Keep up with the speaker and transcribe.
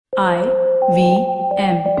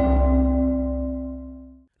IVM.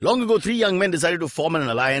 Long ago, three young men decided to form an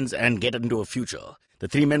alliance and get into a future. The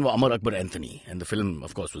three men were Amar, Akbar, Anthony, and the film,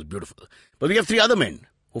 of course, was beautiful. But we have three other men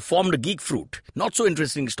who formed a geek fruit. Not so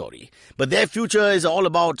interesting story. But their future is all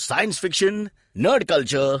about science fiction, nerd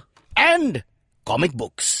culture, and comic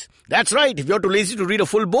books. That's right. If you're too lazy to read a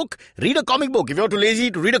full book, read a comic book. If you're too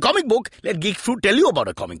lazy to read a comic book, let Geek Fruit tell you about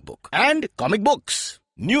a comic book. And comic books.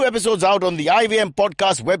 New episodes out on the IVM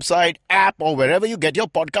podcast website, app, or wherever you get your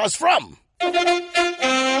podcasts from.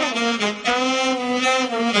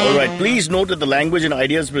 Alright, please note that the language and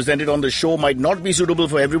ideas presented on the show might not be suitable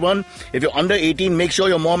for everyone. If you're under 18, make sure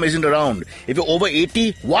your mom isn't around. If you're over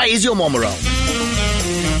 80, why is your mom around?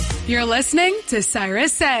 You're listening to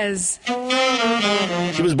Cyrus Says.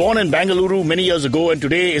 She was born in Bengaluru many years ago and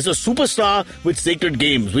today is a superstar with Sacred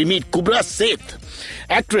Games. We meet Kubbra Sait,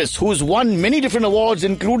 actress who's won many different awards,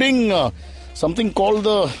 including something called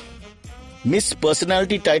the Miss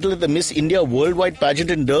Personality title at the Miss India Worldwide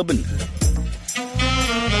pageant in Durban.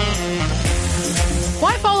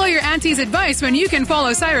 Why follow your auntie's advice when you can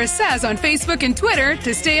follow Cyrus Says on Facebook and Twitter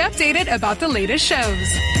to stay updated about the latest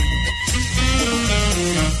shows?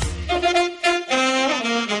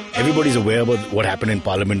 Everybody's aware about what happened in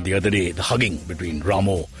Parliament the other day, the hugging between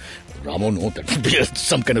Ramo, no, that would be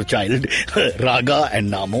some kind of child, Raga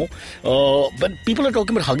and Namo. But people are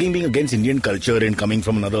talking about hugging being against Indian culture and coming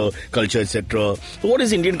from another culture, etc. So what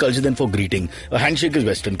is Indian culture then for greeting? A handshake is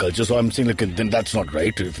Western culture, so I'm saying like then that's not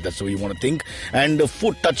right, if that's the way you want to think. And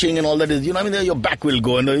foot touching and all that is, your back will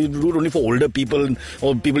go, and you do it only for older people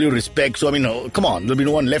or people you respect. So come on, there'll be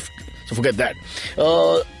no one left. So forget that.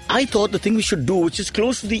 I thought the thing we should do, which is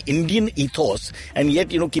close to the Indian ethos and yet,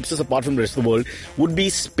 keeps us apart from the rest of the world, would be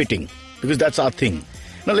spitting. Because that's our thing.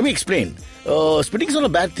 Now, let me explain. Spitting is not a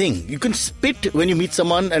bad thing. You can spit when you meet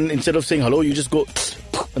someone and instead of saying hello, you just go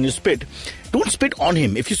and you spit. Don't spit on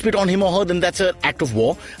him. If you spit on him or her, then that's an act of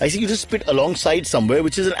war. I see you just spit alongside somewhere,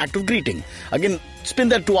 which is an act of greeting. Again, spin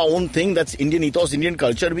that to our own thing. That's Indian ethos, Indian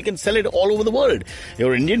culture. We can sell it all over the world.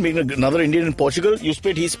 You're Indian, being another Indian in Portugal. You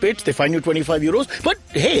spit, he spits. They fine you 25 euros. But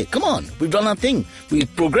hey, come on. We've done our thing. We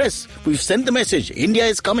progress. We've sent the message. India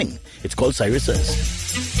is coming. It's called Cyrus Says.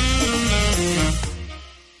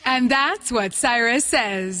 And that's what Cyrus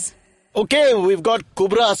Says. Okay, we've got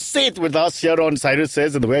Kubbra Sait with us here on Cyrus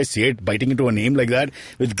Says, and the way I see it, biting into a name like that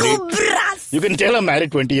with great... You can tell I'm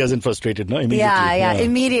married 20 years and frustrated, no? Immediately. Yeah,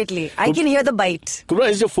 immediately. I can hear the bite. Kubbra,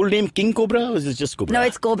 is your full name King Kubbra or is it just Kubbra? No,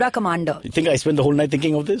 it's Cobra Commander. You think I spent the whole night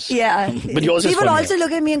thinking of this? Yeah. But yours is People funny. also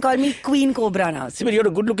look at me and call me Queen Cobra now. See, but you're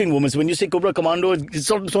a good-looking woman, so when you say Cobra Commando, it's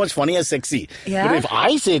not so much funny as sexy. Yeah? But if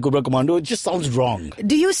I say Cobra Commando, it just sounds wrong.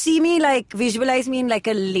 Do you see me, visualize me in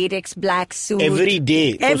a latex black suit? Every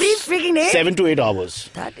day. Every freaking day? 7 to 8 hours.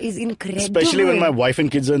 That is incredible. Especially when my wife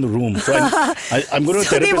and kids are in the room. So I'm going to a So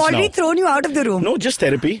therapist they've already now. thrown you out of the room? No, just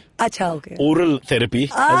therapy. Acha, okay. Oral therapy.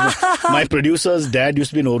 My producer's dad used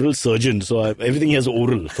to be an oral surgeon, so everything he has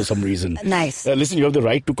oral for some reason. Nice. Listen, you have the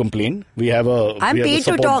right to complain. I'm paid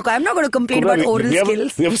to talk. I'm not going to complain about oral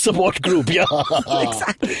skills. We have a support group, yeah.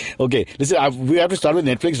 Exactly. Okay, listen, we have to start with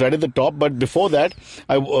Netflix right at the top, but before that,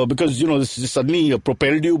 because, this suddenly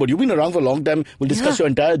propelled you, but you've been around for a long time. We'll discuss your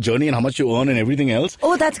entire journey and how much you earn and everything else.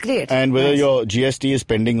 Oh, that's great. And whether your GST is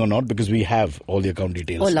pending or not, because we have all the account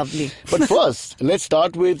details. Oh, lovely. But first, let's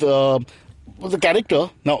start with the character.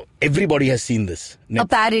 Now, everybody has seen this.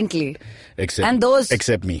 Apparently.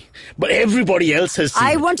 Except me. But everybody else has seen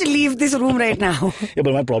I it. want to leave this room right now. Yeah,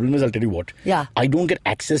 but my problem is, I'll tell you what. Yeah. I don't get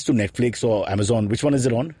access to Netflix or Amazon. Which one is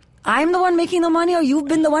it on? I'm the one making the money, or you've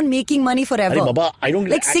been the one making money forever? Arey Baba, I don't...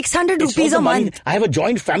 600 it's rupees not a the money. month. I have a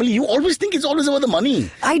joint family. You always think it's always about the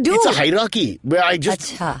money. I do. It's a hierarchy where I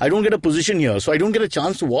Achha. don't get a position here, so I don't get a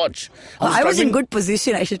chance to watch. I was in good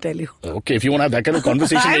position, I should tell you. Okay, if you want to have that kind of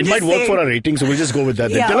conversation, it might work for our rating, so we'll just go with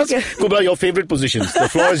that. Yeah, Tell okay. us, Kubbra, your favorite positions. The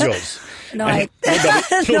floor is yours. No,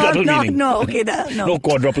 double meaning. No, okay, no. No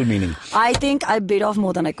quadruple meaning. I think I bit off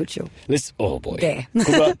more than I could chew. Oh boy. There.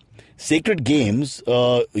 Kubbra, Sacred Games,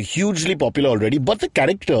 hugely popular already, but the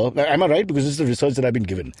character, am I right? Because this is the research that I've been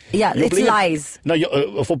given. Yeah, it's lies. Now,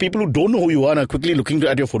 for people who don't know who you are and are quickly looking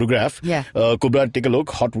at your photograph, yeah. Kubbra, take a look,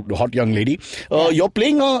 hot young lady. You're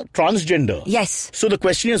playing a transgender. Yes. So the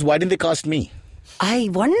question is, why didn't they cast me? I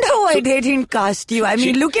wonder why they didn't cast you. I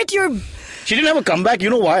mean, look at your... She didn't have a comeback. You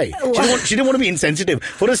know why? She didn't want to be insensitive.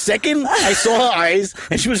 For a second, I saw her eyes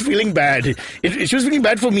and she was feeling bad. She was feeling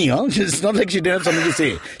bad for me, huh? It's not like she didn't have something to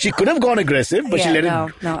say. She could have gone aggressive, but she let it... No,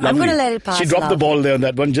 lovely. I'm going to let it pass. She dropped the ball there on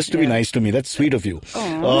that one just to be nice to me. That's sweet of you.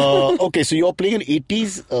 Okay, so you're playing an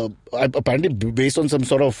 80s apparently based on some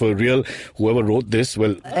sort of real, whoever wrote this,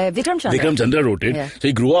 Vikram Chandra. Vikram Chandra wrote it. Yeah. So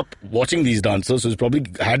he grew up watching these dancers, so he's probably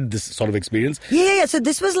had this sort of experience. Yeah. So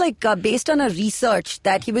this was like based on a research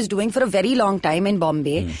that he was doing for a very long time in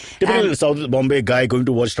Bombay. Typical South Bombay guy going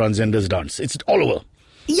to watch transgenders dance. It's all over.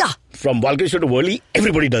 Yeah. From Walkeshwar to Worli,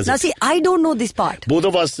 everybody does Now it. see, I don't know this part. Both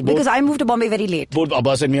of us. Because I moved to Bombay very late. Both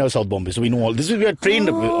Abbas and me are South Bombay, so we know all this. We are trained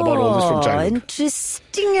about all this from childhood.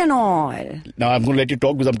 Interesting and all. Now I'm going to let you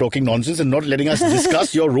talk because I'm talking nonsense and not letting us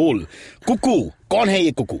discuss your role. Cuckoo. Kaun hai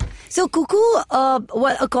ye Cuckoo? So Cuckoo,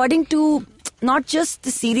 well, according to not just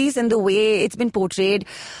the series and the way it's been portrayed,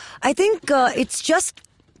 I think it's just,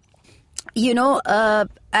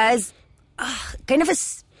 as kind of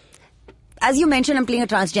as you mentioned, I'm playing a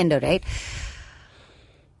transgender, right?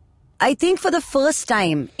 I think for the first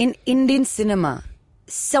time in Indian cinema,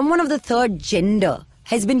 someone of the third gender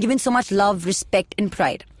has been given so much love, respect, and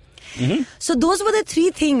pride. Mm-hmm. So those were the three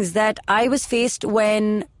things that I was faced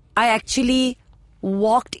when I actually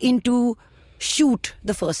walked into shoot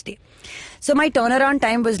the first day. So my turnaround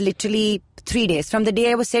time was literally 3 days. From the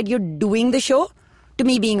day I was said, you're doing the show, to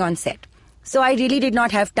me being on set. So I really did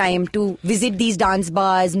not have time to visit these dance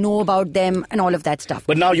bars, know about them, and all of that stuff.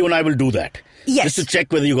 But now you and I will do that. Yes. Just to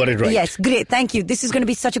check whether you got it right. Yes, great. Thank you. This is going to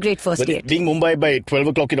be such a great first date. Being Mumbai by 12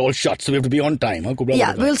 o'clock, it all shuts, so we have to be on time. Huh, Kubbra?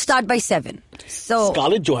 Yeah, we'll start by 7. So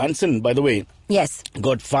Scarlett Johansson, by the way, yes,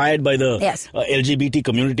 got fired by the Yes. LGBT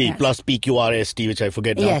community, Yes. plus PQRST, which I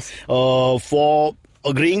forget now, Yes. For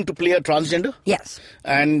agreeing to play a transgender. yes.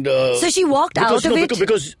 And So she walked out of it.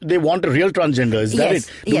 because they want a real transgender. Is that Yes,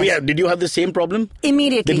 it? yes. Did you have the same problem?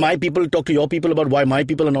 Immediately. Did my people talk to your people about why my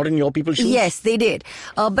people are not in your people's shoes? Yes, they did.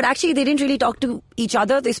 But actually, they didn't really talk to each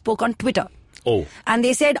other. They spoke on Twitter. Oh. And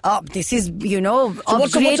they said, this is, of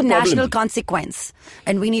what's the great problem? national consequence.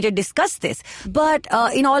 And we need to discuss this. But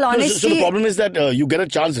in all honesty... So the problem is that you get a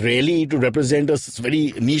chance rarely to represent a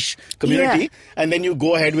very niche community, Yeah. and then you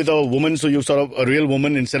go ahead with a woman, so you're sort of a real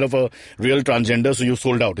woman instead of a real transgender, so you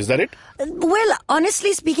sold out. Is that it? Well,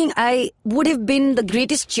 honestly speaking, I would have been the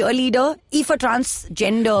greatest cheerleader if a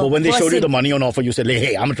transgender But when they showed you person- the money on offer, you said,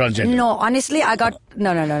 hey, I'm a transgender. No, honestly, I got...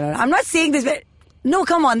 No. I'm not saying this... No,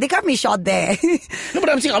 come on. They got me shot there. No, but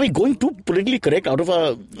I'm saying, are we going too politically correct out of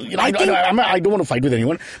a... I don't want to fight with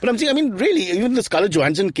anyone, but I'm saying, really, even the Scarlett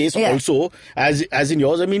Johansson case also, as in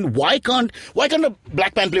yours, why can't a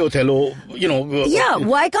black man play Othello, Yeah,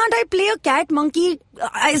 why can't I play a cat monkey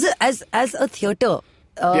as a theatre?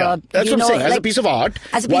 Yeah, that's what I'm saying. As a piece of art,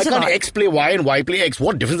 why can't art. X play Y and Y play X?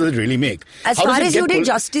 What difference does it really make? As How does far it as get you did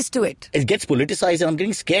justice to it. It gets politicized, and I'm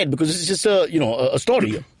getting scared because it's just a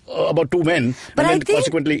story about two men. But and I then think,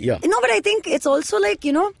 consequently, yeah. No, but I think it's also like,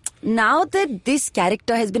 now that this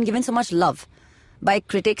character has been given so much love by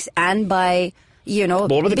critics and by,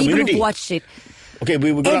 people community? who've watched it. Okay,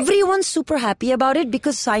 Everyone's super happy about it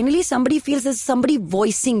because finally somebody feels there's somebody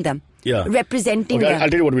voicing them. Yeah. Representing them. I'll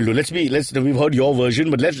tell you what we'll do. We've heard your version,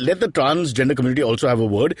 but let the transgender community also have a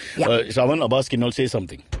word. Yeah. Shravan, Abbas, Kinal, say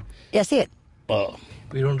something. Yeah, say it.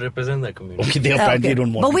 We don't represent that community. Okay, they apparently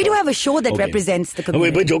don't want But to we do talk. have a show that represents the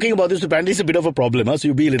community. But joking about this, apparently it's a bit of a problem, so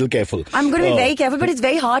you be a little careful. I'm going to be very careful, but it's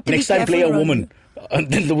very hard to next be time careful. play a around woman.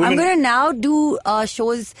 And then the women... I'm going to now do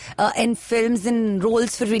shows and films and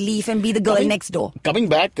roles for relief and be the girl next door. Coming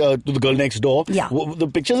back to the girl next door, Yeah. The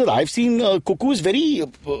pictures that I've seen, Cuckoo is very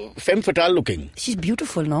femme fatale looking. She's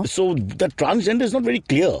beautiful, no? So the transgender is not very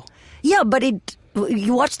clear. Yeah, but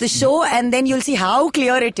you watch the show and then you'll see how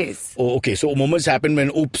clear it is. Oh, okay. So moments happened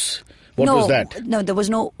when oops. What was that? No, there was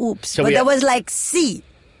no oops. So but there was like, see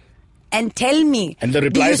and tell me. And the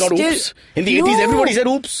reply is not oops? In the 80s, everybody said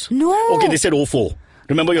oops? No. Okay, they said ofo.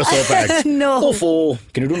 Remember your surf ads? No. Ofo.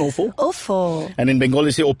 Can you do an ofo? Ofo. And in Bengal,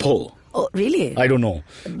 they say oppo. Oh, really? I don't know.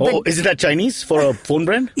 Is it that Chinese for a phone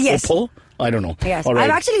brand? Yes. Oppo? I don't know. Yes. All right.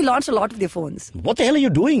 I've actually launched a lot of their phones. What the hell are you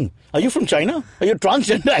doing? Are you from China? Are you a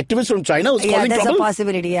transgender activist from China who's causing there's trouble? a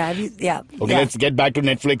possibility. Yeah. Okay, let's get back to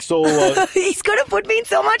Netflix. So, he's going to put me in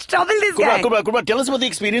so much trouble, this guy. Kubbra, tell us about the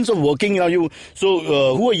experience of working. Who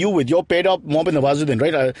are you with? You're paired up, Mob and Nawazuddin,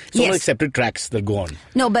 right? Someone accepted tracks that go on.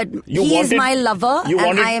 No, but he is my lover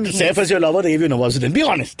and I am You his. wanted Saif as your lover, they gave you Nawazuddin. Be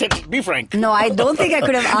honest. Be frank. No, I don't think I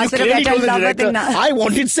could have asked for a clearly better told the lover director, than that. I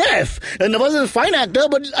wanted Saif. And Nawaz is a fine actor,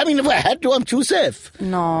 but if I had to, I'd choose Saif.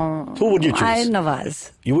 No. Who would you choose?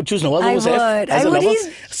 Nawaz. You would choose Nawaz I over Saif would. as I a would. lover?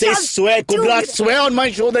 He's Kubbra, swear on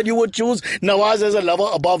my show that you would choose Nawaz as a lover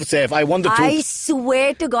above Saif. I want the truth. I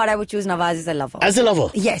swear to God, I would choose Nawaz as a lover. As a lover?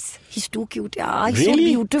 Yes. He's too cute. Yeah. He's so Really?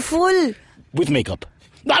 beautiful. With makeup.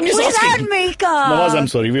 No, I'm just asking. Without makeup. Nawaz, I'm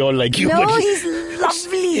sorry. We all like you. No, but he's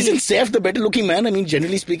lovely. Isn't Saif the better looking man? I mean,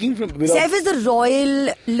 generally speaking, Saif is the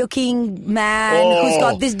royal looking man who's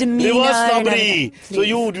got this demeanor. Reverse snobbery. So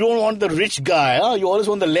you don't want the rich guy, huh? You always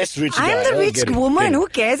want the less rich guy. I'm the rich woman. Who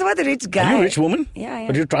cares about the rich guy? Are you a rich woman? Yeah.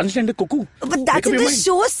 But you're transgender cuckoo. But that's in the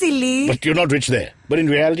show, silly. But you're not rich there. But in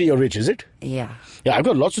reality, you're rich, is it? Yeah. Yeah, I've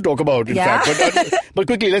got lots to talk about, in fact. But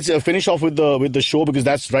quickly, let's finish off with the show, because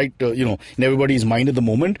that's right, in everybody's mind at the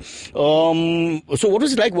moment. So what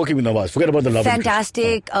was it like working with Nawaz? Forget about the love.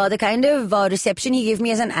 Fantastic. The kind of reception he gave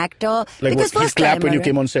me as an actor. Like because what? He clapped when you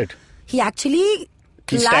came on set? He actually...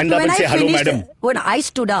 He stand up and say, hello, madam. When I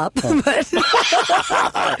stood up. But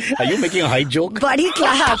are you making a height joke? But he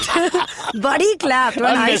clapped.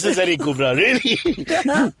 Unnecessary, Kubbra, really?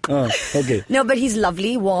 Okay. No, but he's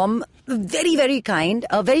lovely, warm, very, very kind,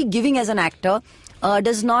 very giving as an actor.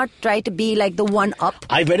 Does not try to be like the one up.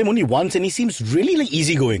 I met him only once and he seems really like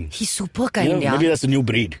easygoing. He's super kind, Maybe that's the new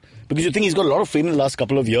breed. Because you think he's got a lot of fame in the last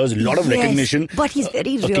couple of years, a lot of recognition. But he's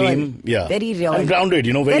very real. Acclaim, Very real. And grounded,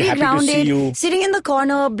 very happy grounded, to see you. Sitting in the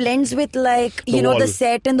corner, blends with the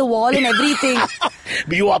set and the wall and everything.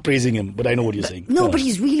 But you are praising him, but I know what you're saying. No, but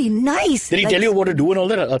he's really nice. Did he tell you what to do and all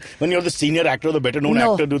that? When you're the senior actor, the better known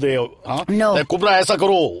actor, do they? No. Like, Kubbra, aisa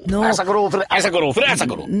karo. No. Aisa karo, fir aisa karo, fir aisa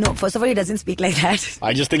karo. No, first of all, he doesn't speak like that.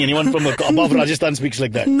 I just think anyone from above Rajasthan speaks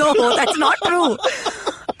like that. No, that's not true.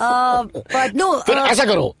 But no. Fir aisa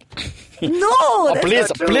karo. No, that's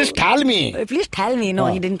not true. Please tell me. Please tell me. No,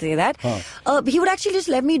 he didn't say that. He would actually just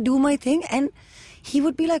let me do my thing, and he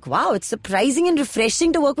would be like, wow, it's surprising and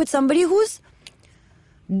refreshing to work with somebody who's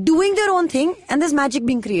doing their own thing, and there's magic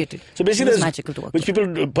being created. So basically, magical to work which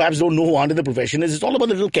people perhaps don't know who aren't in the profession, is it's all about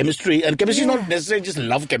the little chemistry, and chemistry is not necessarily just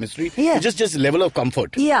love chemistry. Yeah. It's just level of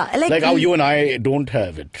comfort. Yeah, like how you and I don't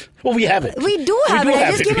have it. Oh, we have it. We do have it.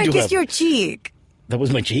 I just came and kissed your cheek. That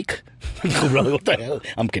was my cheek? What the hell?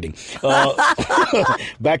 I'm kidding.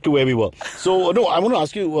 Back to where we were. So, no, I want to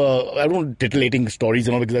ask you, I don't want titillating stories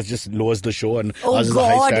and all, because that just lowers the show and us is a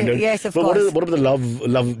high standard. Yes, of course. But what are the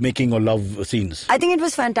love making or love scenes? I think it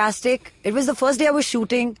was fantastic. It was the first day I was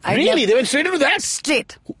shooting. Really? They went straight into that?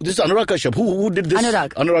 Straight. This is Anurag Kashyap. Who did this?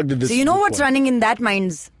 Anurag did this. So you know what's running in that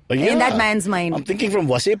mind's... In that man's mind. I'm thinking from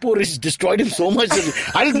Vasepur, it's destroyed him so much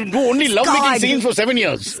that I'll do only love-making scenes for 7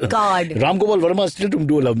 years. God. Ram Gopal Verma still didn't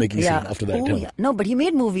do a love-making scene after that. Oh, yeah. No, but he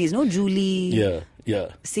made movies, no? Julie. Yeah.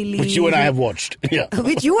 Silly. Which you and I have watched. Yeah.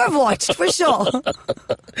 Which you have watched, for sure.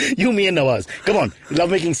 You, me and Nawaz. Come on.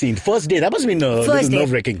 Love-making scene. First day. That must have been a little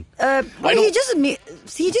nerve-wracking.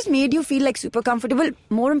 He just made you feel like super comfortable.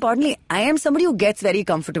 More importantly, I am somebody who gets very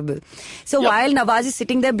comfortable. So while Nawaz is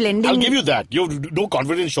sitting there blending... I'll give you that. You have no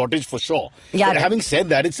confidence shortage for sure. Yeah. But having said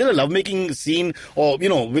that, it's still a love-making scene, or,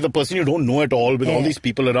 with a person you don't know at all, with all these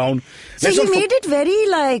people around. So he made it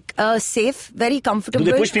very, safe, very comfortable.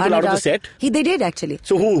 Do they push people out of the set? They did, actually.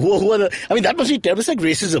 So who are the... I mean, that must be terrible. It's like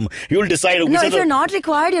racism. You'll decide... No, if you're not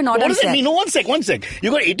required, you're not on set. What does that mean? No, one sec.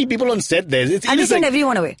 You got 80 people on set there. And you send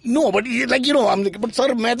everyone away. No, but I'm like, but sir,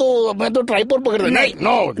 मैं तो tripod पकड़ रहा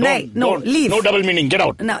No, leave. No double meaning. Get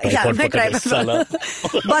out. No, tripod पकड़ साला.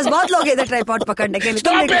 बस बहुत लोग इधर tripod पकड़ने के लिए.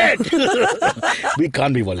 Stop it! We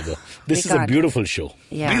can't be vulgar. This is a beautiful show.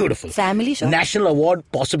 Yeah. Beautiful. Family show. National award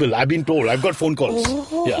possible. I've been told. I've got phone calls.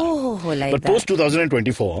 Like but that. post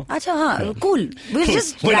 2024. Achha, cool. We're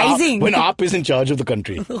just rising. When AAP is in charge of the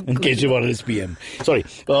country and Kejriwal is PM. Sorry.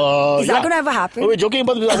 Is that going to ever happen? Oh, we're joking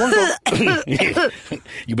about this. I won't talk.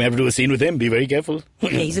 You may have to do a scene with him. Be very careful. Yeah,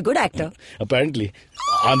 he's a good actor. Apparently.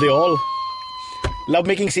 Aren't they all?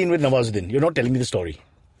 Love-making scene with Nawazuddin. You're not telling me the story.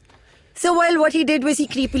 So, what he did was he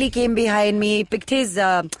creepily came behind me, picked his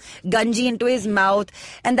gunji into his mouth,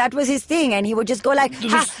 and that was his thing. And he would just go like,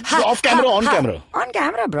 off camera or on camera? On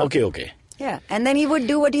camera, bro. Okay. Yeah. And then he would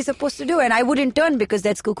do what he's supposed to do, and I wouldn't turn because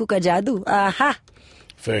that's Kuku ka jadoo. Aha.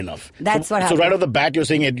 Fair enough. That's what happened. So right off the bat, you're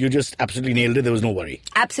saying you just absolutely nailed it. There was no worry.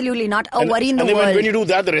 Absolutely not a worry in the world. And then when you do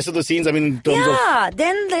that, the rest of the scenes, I mean, in terms of...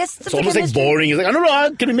 then the rest of it's almost like boring. It's like,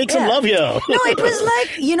 Anurag, can we make some love here? No, it was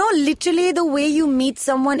like, literally the way you meet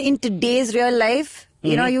someone in today's real life.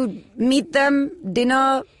 You know, you meet them,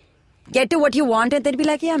 dinner... Get to what you want and then be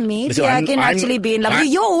like, maybe I can actually be in love.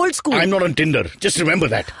 You're old school. I'm not on Tinder. Just remember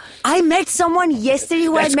that. I met someone yesterday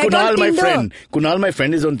who I met Kunal, on Tinder. My friend. Kunal, my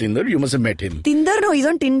friend, is on Tinder. You must have met him. Tinder? No, he's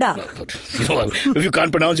on Tinder. If you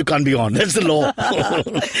can't pronounce, you can't be on. That's the law.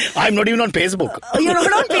 I'm not even on Facebook. You're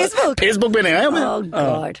not on Facebook? Facebook mein hai. Oh,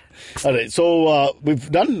 God. All right. So,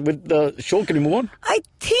 we've done with the show. Can we move on? I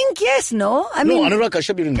think yes, no? No, Anurag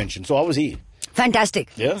Kashyap you didn't mention. So, how was he? Fantastic.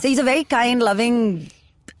 Yeah. So, he's a very kind, loving...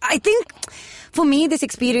 I think, for me, this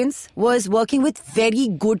experience was working with very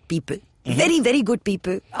good people. Very, very good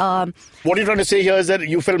people. What you're trying to say here is that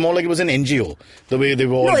you felt more like it was an NGO, the way they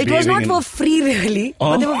were all No, it was not behaving for free, really.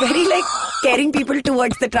 But they were very, caring people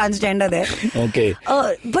towards the transgender there. Okay.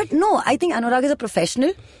 But no, I think Anurag is a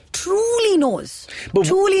professional. Truly knows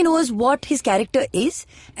what his character is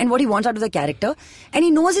and what he wants out of the character. And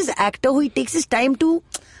he knows his actor who he takes his time to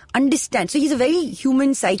understand. So he's a very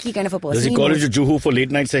human psyche kind of a person. Does he call you to Juhu for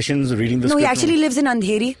late night sessions reading the No, script? he actually lives in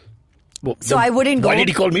Andheri. Well, So I wouldn't go. Why did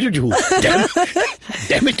he call me to Juhu?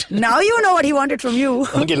 Damn it. Now you know what he wanted from you.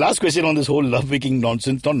 Okay, last question on this whole love-making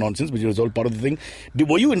nonsense. Not nonsense, but it was all part of the thing.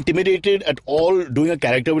 Were you intimidated at all doing a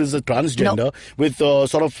character which is a transgender No. with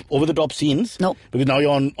sort of over-the-top scenes? No. Because now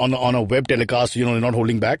you're on a web telecast, you're not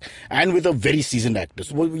holding back. And with a very seasoned actor.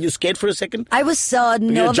 So were you scared for a second? I was You're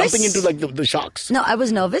nervous. jumping into the sharks. No, I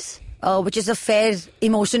was nervous, which is a fair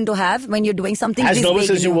emotion to have when you're doing something As this nervous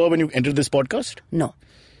big as in you your- were when you entered this podcast? No.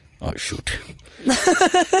 Oh, shoot.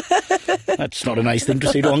 That's not a nice thing to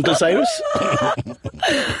say to Uncle Cyrus.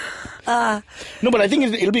 No, but I think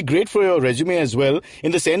it'll be great for your resume as well,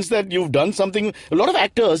 in the sense that you've done something. A lot of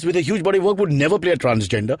actors with a huge body of work would never play a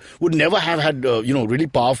transgender, would never have had really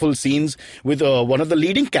powerful scenes with one of the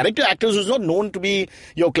leading character actors who's not known to be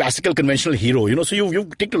your classical conventional hero. So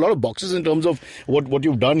you've ticked a lot of boxes in terms of what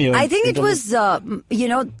you've done here. I think it was,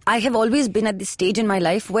 I have always been at this stage in my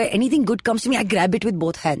life where anything good comes to me, I grab it with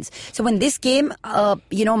both hands. So when this came,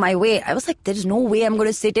 my way, I was like, there's no way I'm going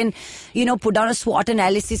to sit and, put down a SWOT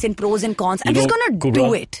analysis and pros and cons. I'm just going to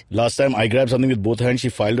do it. Last time I grabbed something with both hands, she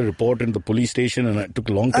filed a report in the police station and it took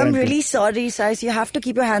a long time. I'm really sorry, Cyrus. You have to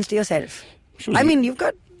keep your hands to yourself. Sure. I mean, you've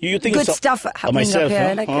got You think good it's stuff happening myself,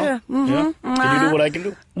 up here. huh? Yeah. Yeah. Can you do what I can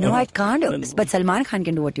do? No, I can't. But Salman Khan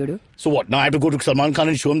can do what you do. So what? Now I have to go to Salman Khan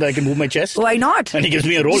and show him that I can move my chest? Why not? And he gives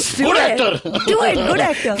me a role. Do Good it. actor. Do it. Good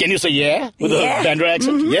actor. Can you say yeah? With Yeah. a Dandra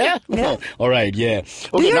accent? Yeah? Yeah. Oh, all right, yeah.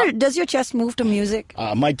 Okay, Does your chest move to music?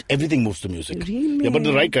 everything moves to music. Really? Yeah, but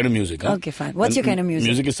the right kind of music. Huh? Okay, fine. What's your kind of music?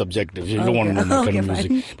 Music is subjective. You don't want to know my kind of Okay,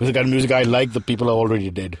 music. Because the kind of music I like, the people are already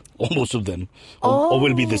dead. Or most of them. Or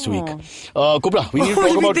will be this week. Kubbra, we need to Will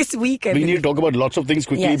talk be about this week, I We need believe. to talk about lots of things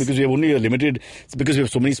quickly Yes. because we have only a limited. It's because we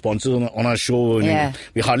have so many sponsors on our show. And Yeah.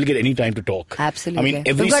 we hardly get any time to talk. Absolutely. I mean,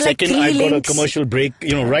 every We've got like second 3 I've got a links. commercial break.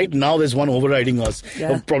 Right now there's one overriding us.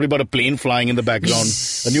 Yeah. Probably about a plane flying in the background.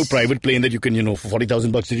 A new private plane that you can, for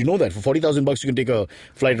 $40,000. Did you know that? For $40,000 you can take a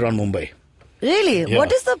flight around Mumbai. Really? Yeah.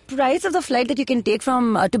 What is the price of the flight that you can take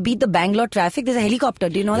from to beat the Bangalore traffic? There's a helicopter.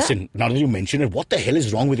 Do you know that? Listen, now that you mention it, what the hell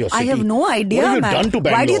is wrong with your I city? have no idea, What have you man. done to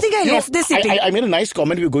Bangalore? Why do you think I left the city? I made a nice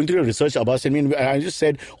comment. We were going through your research, Abbas, and I just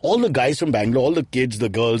said, all the guys from Bangalore, all the kids, the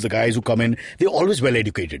girls, the guys who come in, they're always well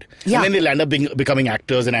educated. Yeah. And then they'll end up becoming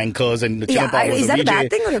actors and anchors and Is that a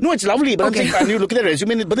bad thing? Or No, it's lovely. But Okay. I'm saying, and you look at their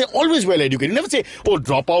resume, but they're always well educated. You never say, oh,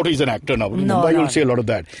 drop out, he's an actor now. In Mumbai, you'll say a lot of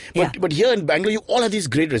that. But here in Bangalore, you all have these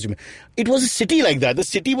great resumes. It was a city like that. The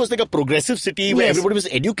city was like a progressive city where Yes. everybody was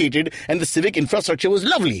educated and the civic infrastructure was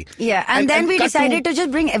lovely. Yeah, and then we cut decided to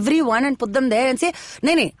just bring everyone and put them there and say,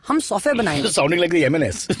 nahi, hum software banayenge. Just sounding like the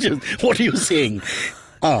M&S. What are you saying?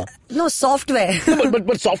 No, software.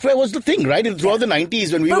 But software was the thing, right? Throughout the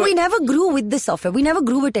 90s when we But were... we never grew with the software. We never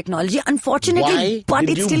grew with technology, unfortunately. Why but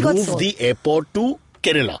did it still you got move sold. the airport to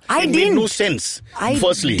Kerala? I it made no didn't. sense. I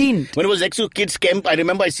Firstly, didn't. when it was next to Kids Camp, I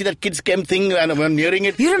remember I see that Kids Camp thing and I'm nearing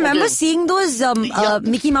it. You remember Okay. seeing those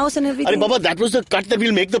Mickey Mouse and everything? Arey Baba, that was the cut that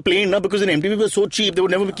we'll make the plane, because in MTV was so cheap, they would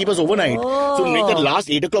never keep us overnight. So to make that last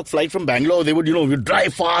 8 o'clock flight from Bangalore, they would, we'd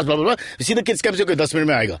drive fast, blah, blah, blah. You see the Kids Camp, say, okay, 10 minutes mein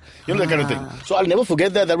aayega. That kind of thing. So I'll never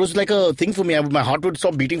forget that. That was like a thing for me. My heart would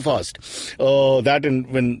stop beating fast. That and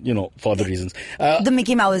when, for other reasons. The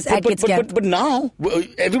Mickey Mouse at Kids Camp. But now,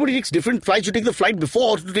 everybody takes different flights. You take the flight before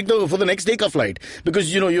to take for the next day ka flight.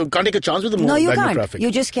 Because, you can't take a chance with the No, you Bangalore can't. traffic. You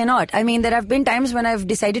just cannot. I mean, there have been times when I've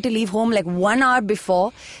decided to leave home like 1 hour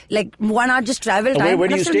before, like 1 hour just travel time. Where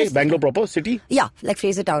do and you I still stay? miss- Bangalore proper? City? Yeah, like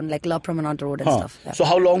Fraser Town, like La Promenade Road and stuff. Yeah. So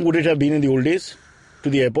how long would it have been in the old days to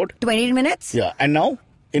the airport? 20 minutes? Yeah. And now?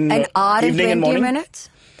 In An hour and evening 20 and morning? minutes?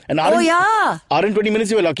 An hour Oh, and, yeah. Hour and 20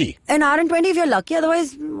 minutes, you were lucky. An hour and 20 if you're lucky,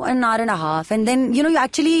 otherwise 1 hour and a half. And then, you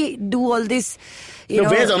actually do all this. You know,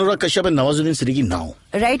 Where's Anurag Kashyap and Nawazuddin Siddiqui now?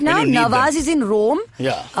 Right now, When you need Nawaz them? is in Rome.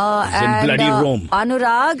 Yeah. And, He's in bloody Rome.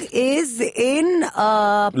 Anurag is in...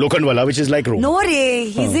 Lokhandwala, which is like Rome. no,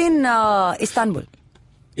 he's in Istanbul.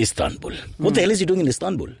 Istanbul. What the hell is he doing in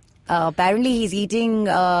Istanbul? Apparently, he's eating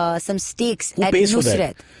some steaks Who at pays for Nusret.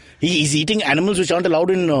 that? He's eating animals which aren't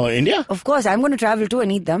allowed in India? Of course, I'm going to travel too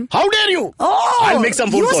and eat them. How dare you? Oh, I'll make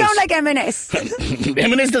some phone you calls. sound like M&S.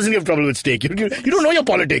 M&S doesn't have trouble with steak. You don't know your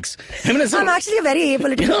politics. M&S I'm actually a very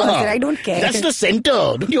apolitical person. I don't care. That's the center.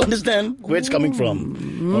 Don't you understand where it's coming from?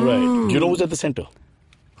 All right. Do you know who's at the center?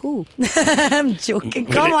 Who? I'm joking.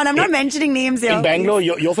 Come on, I'm not mentioning names here. In Bangalore,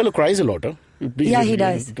 your fellow cries a lot, huh? Yeah, he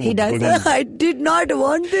does. He does. I did not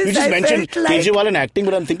want this. You just mentioned like... Kejriwal and acting,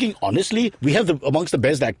 but I'm thinking, honestly, we have amongst the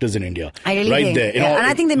best actors in India. I really right think. there. Yeah. And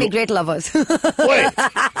I think they make great lovers. Wait.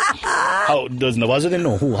 How does Nawazuddin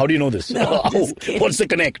know? Who? How do you know this? No, What's the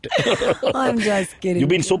connect? I'm just kidding. You've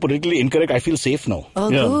been so politically incorrect. I feel safe now.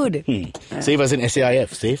 Oh, good. Safe as in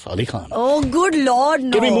SAIF. Safe Ali Khan. Oh, good Lord,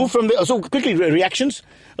 no. Can we move from there? So quickly, reactions.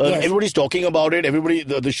 Yes. Everybody's talking about it. Everybody,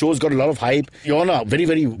 the show's got a lot of hype. You're on a very,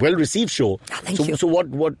 very well received show. Thank you. So what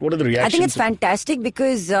are the reactions? I think it's fantastic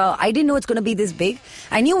because I didn't know it's going to be this big.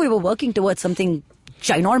 I knew we were working towards something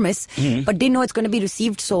ginormous, but didn't know it's going to be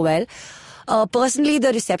received so well. Personally,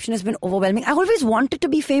 the reception has been overwhelming. I always wanted to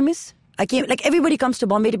be famous. Everybody comes to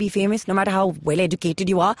Bombay to be famous, no matter how well educated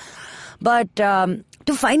you are. But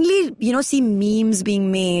to finally, see memes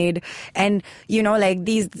being made and,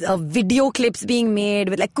 these video clips being made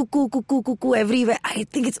with cuckoo, cuckoo, cuckoo everywhere. I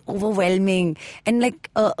think it's overwhelming. And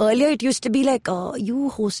earlier it used to be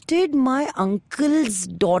you hosted my uncle's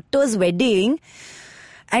daughter's wedding.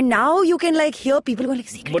 And now you can hear people going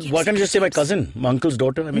But why can't you just say my cousin, my uncle's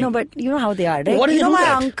daughter? I mean, no, but you know how they are, right? What do you know my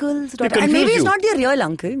that? uncle's daughter. And maybe it's not their real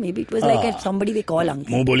uncle. Maybe it was somebody they call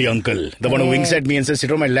uncle. Moboli uncle. The one who winks at me and says,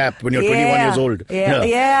 sit on my lap when you're 21 years old.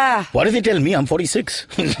 Yeah. Why do they tell me? I'm 46.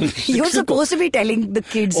 You're supposed to be telling the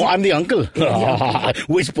kids. Oh, I'm the uncle.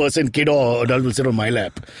 Which person, kid or adult, will sit on my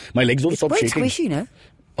lap? My legs don't stop shaking. It's quite squishy, no?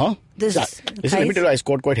 Huh? Listen, let me tell you, I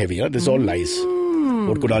scored quite heavy. Huh? This is all lies.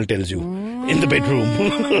 What Kunal tells you. In the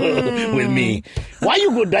bedroom with me. Why are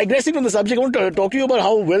you digressing from the subject? I want to talk to you about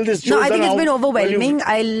how well this show is done. I think it's been overwhelming.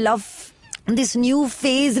 I love this new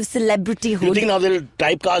phase of celebrityhood. You think now they'll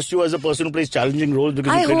typecast you as a person who plays challenging roles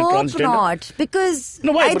because you played a transgender? I hope not. Because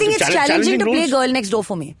I think it's challenging to play Girl Next Door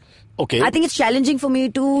for me. Okay. I think it's challenging for me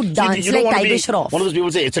to dance like Tiger Shroff. One of those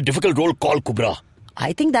people say, it's a difficult role, call Kubbra.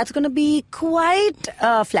 I think that's going to be quite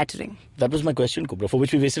flattering. That was my question, Kubbra, for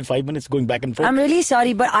which we wasted 5 minutes going back and forth. I'm really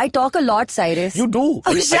sorry, but I talk a lot, Cyrus. You do.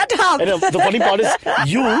 Oh, shut up. And the funny part is,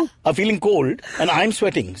 you are feeling cold and I'm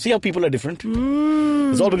sweating. See how people are different?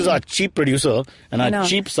 It's all because of our cheap producer and our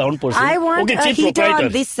cheap sound person. I want a cheap heater proprietor.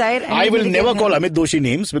 on this side. I will never call Amit Doshi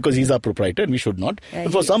names because he's our proprietor and we should not.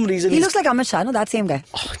 But for some reason... He looks like Amit Shah, no? That same guy.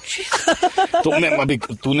 Oh,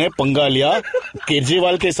 तूने पंगा लिया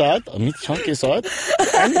केजरीवाल के साथ, अमित शाह के साथ,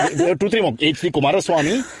 and there are 2-3 more. H.D.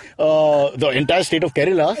 Kumaraswamy, the entire state of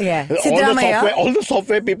Kerala, all the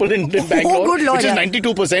software people in Bangalore, which is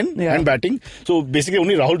 92% and batting. So basically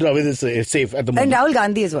only Rahul Dravid is safe at the moment. And Rahul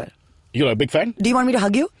Gandhi as well. You're a big fan? Do you want me to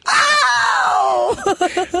hug you? Ow!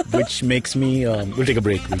 Which makes me... we'll take a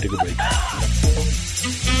break.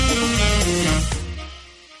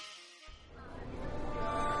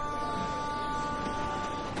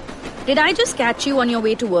 Did I just catch you on your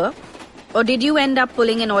way to work? Or did you end up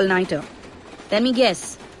pulling an all-nighter? Let me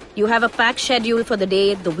guess. You have a packed schedule for the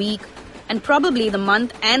day, the week, and probably the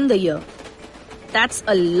month and the year. That's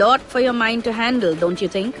a lot for your mind to handle, don't you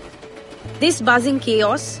think? This buzzing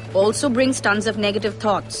chaos also brings tons of negative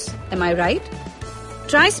thoughts. Am I right?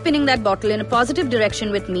 Try spinning that bottle in a positive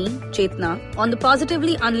direction with me, Chetna, on the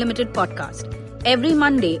Positively Unlimited podcast, every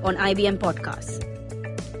Monday on IBM Podcasts.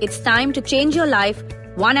 It's time to change your life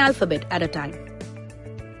one alphabet at a time.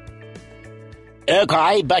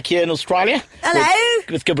 Okay, back here in Australia. Hello.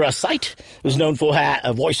 With Kubbra Sait, who's known for her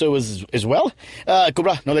voiceovers as well.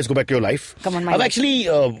 Kubbra, now let's go back to your life. Come on, I've actually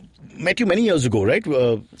met you many years ago, right?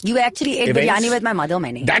 You actually ate biryani with my mother,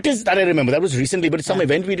 Manny. That I remember. That was recently, but it's some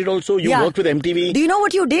event we did also. You worked with MTV. Do you know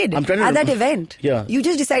what you did at that event? Yeah. You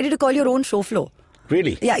just decided to call your own show flow.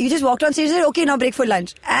 Really? Yeah, you just walked on stage and said, okay, now break for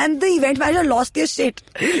lunch. And the event manager lost their shit.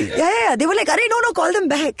 Really? Yeah. They were like, no, call them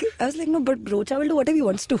back. I was like, no, but Rocha will do whatever he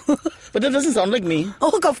wants to. But that doesn't sound like me.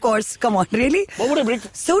 Oh, of course. Come on, really? Why would I break?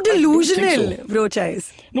 So delusional, Rocha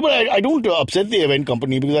is. No, but I don't upset the event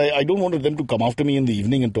company because I don't want them to come after me in the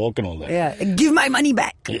evening and talk and all that. Yeah, give my money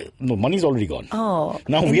back. No, money's already gone. Oh.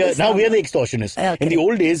 Now we are the extortionists. Okay. In the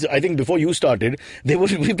old days, I think before you started,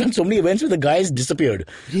 we've done so many events where the guys disappeared.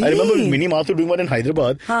 Really? I remember Mini Mathu doing one in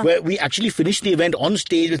Hyderabad where we actually finished the event on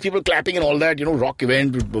stage with people clapping and all that, rock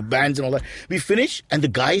event with bands and all that. We finished and the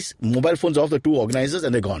guys, mobile phones off, the two organizers,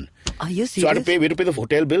 and they're gone. Are you serious? So we had to pay the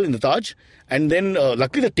hotel bill in the Taj, and then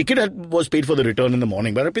luckily the ticket was paid for the return in the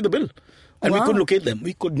morning, but I had to pay the bill. And we Wow. couldn't locate them.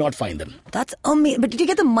 We could not find them. That's amazing. But did you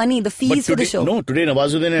get the money, the fees But for today, the show? no, today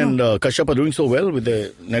Nawazuddin and Kashyap are doing so well with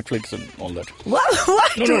the Netflix and all that.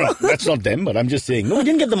 What? No. That's not them, but I'm just saying. No, we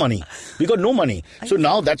didn't get the money. We got no money. So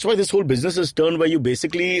now that's why this whole business is turned where you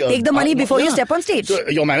basically... Take the money before you step on stage. So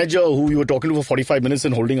your manager, who you were talking to for 45 minutes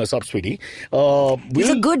and holding us up, sweetie... He's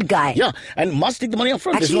a good guy. Yeah, and must take the money up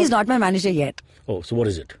front. Actually, he's not my manager yet. Oh, so what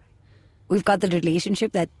is it? We've got the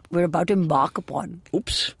relationship that we're about to embark upon.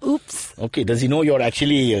 Oops. Oops. Okay, does he know you're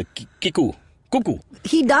actually Cuckoo?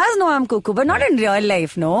 He does know I'm cuckoo, but not in real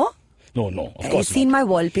life, no? No, of He's course seen not. my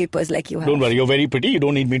wallpapers like you have. Don't worry, you're very pretty. You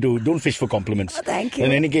don't need me to... Don't fish for compliments. Oh, thank you.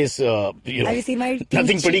 In any case, Have you seen my pink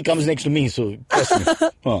nothing pretty cheeks? comes next to me, so trust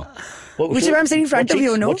me. Which is why I'm sitting in front what of you,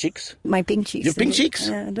 cheeks? no? What cheeks? My pink cheeks. Your pink cheeks?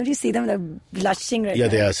 Yeah, don't you see them? They're blushing right Yeah,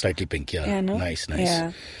 now. they are slightly pink. Yeah, Yeah, no? nice.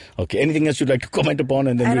 Yeah. Okay, anything else you'd like to comment upon,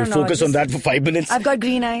 and I then we'll don't know, focus on just- that for 5 minutes. I've got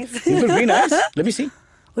green eyes. You've got green eyes. Let me see.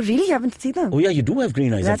 Oh, really? You haven't seen them? Oh yeah, you do have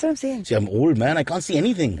green eyes. That's what I'm saying. See, I'm old, man. I can't see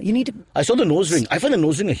anything. You need to... I saw the nose ring. I find the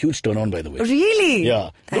nose ring a huge turn on, by the way. Really?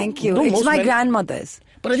 Yeah. Thank Don't- you. don't It's most my men- grandmother's.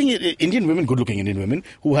 But I think Indian women, good-looking Indian women,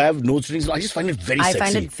 who have nose rings, I just find it very I sexy.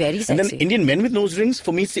 find it very And then sexy. Indian men with nose rings,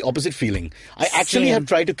 for me, it's the opposite feeling. I actually Same. have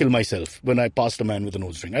tried to kill myself when I passed a man with a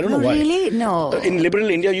nose ring. I don't know Oh, why. really? No. In liberal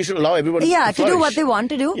India, you should allow everyone Yeah, to do flourish. what they want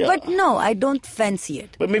to do. Yeah. But no, I don't fancy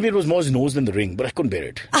it. But maybe it was more his nose than the ring, but I couldn't bear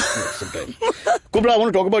it sometimes. Kubbra, I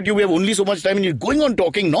want to talk about you. We have only so much time and you're going on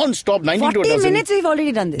talking non-stop, 90 to a 40 dozen. minutes we've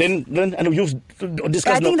already done this. Then and you've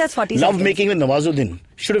discussed I think that's 40 love seconds. making with Nawazuddin.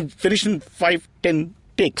 Should have finished in 5-10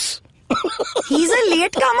 takes. He's a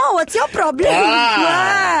latecomer. What's your problem?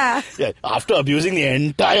 Ah. Yeah, after abusing the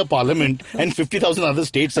entire parliament and 50,000 other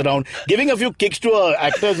states around, giving a few kicks to an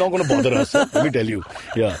actor is not going to bother us. Let me tell you.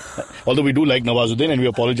 Yeah. Although we do like Nawazuddin and we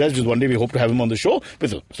apologize, because one day we hope to have him on the show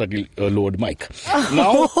with a slightly lowered mic.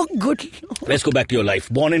 Now, Oh, good. let's go back to your life.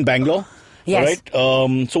 Born in Bangalore. Yes. All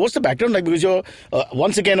right. So what's the background like? Because you're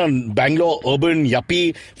once again on Bangalore urban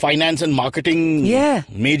yuppie finance and marketing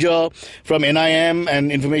major from NIM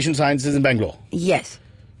and information sciences in Bangalore. Yes.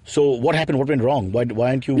 So what happened? What went wrong? Why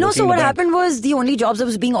aren't you? No, working so in what the bank? happened was the only jobs I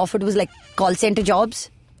was being offered was like call center jobs.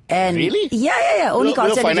 And Really? Yeah. Only call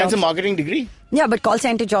With a center finance jobs. and marketing degree? Yeah, but call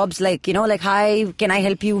center jobs like, hi, can I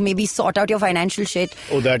help you maybe sort out your financial shit?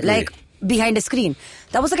 Oh, that Like way. behind a screen.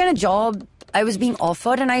 That was the kind of job I was being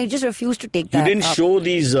offered and I just refused to take that You didn't up. show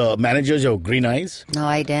these managers your green eyes? No,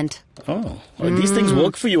 I didn't. Oh. These things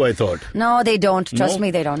work for you, I thought. No, they don't. Trust No?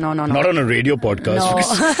 me, they don't. No. Not on a radio podcast. No.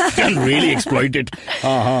 Because you can really exploit it.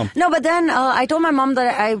 No, but then I told my mom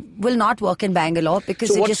that I will not work in Bangalore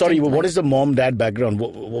because So it just didn't what work. is the mom-dad background?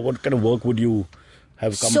 What kind of work would you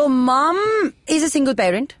have come So mom is a single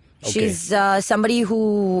parent. Okay. She's somebody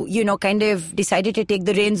who, kind of decided to take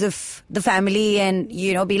the reins of the family and,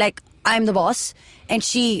 be like, I'm the boss. And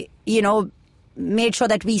she, made sure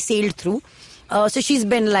that we sailed through. So she's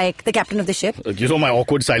been like the captain of the ship. You saw my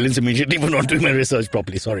awkward silence immediately for not doing my research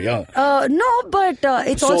properly. Sorry. Yeah. No, but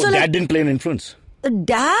it's So also dad like didn't play an influence?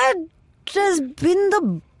 dad has been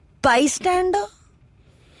the bystander.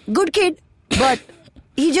 Good kid, but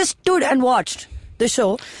he just stood and watched the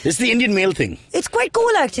show. It's the Indian male thing. It's quite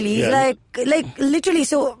cool actually. He's Yeah. like literally.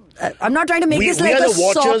 So I'm not trying to make We this like are a the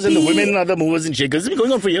watchers soppy... and the women are the movers and shakers. It's been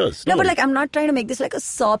going on for years. No, but like I'm not trying to make this like a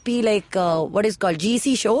soppy what is called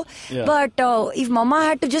GC show. Yeah. But if Mama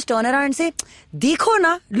had to just turn around and say, "Dekho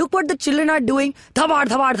na, look what the children are doing." Thabad,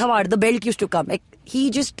 thabad, thabad. The belt used to come. Like he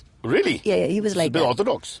just Really? yeah, he was It's a like bit that.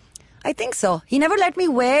 orthodox. I think so. He never let me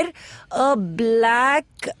wear a black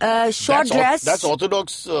short dress. That's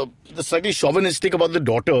orthodox. The slightly chauvinistic about the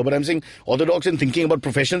daughter, but I'm saying orthodox in thinking about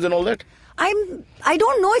professions and all that. I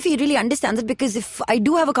don't know if he really understands it because if I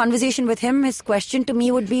do have a conversation with him, his question to me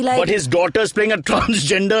would be like, But his daughter's playing a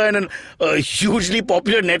transgender in a hugely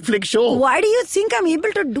popular Netflix show. why do you think I'm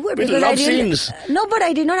able to do it? With Because love I didn't. scenes. No, but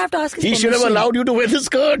I did not have to ask his He should have permission. allowed you to wear the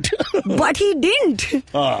skirt. But he didn't.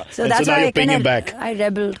 Ah, so and that's so now why you're I paying kind him of back. I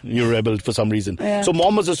rebelled. You rebelled for some reason. Yeah. So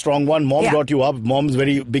mom was a strong one. Mom Yeah. brought you up. Mom's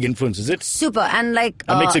very big influence, is it? Super and like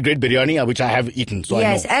And makes a great biryani, which I have eaten, so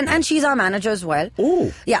yes, I know. and she's our manager as well.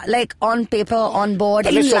 Oh. Yeah, like on paper, on board,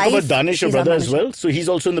 And in let's talk life. about Danish, your she's our brother, as manager. well. So he's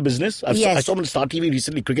also in the business. Yes. I saw him on Star TV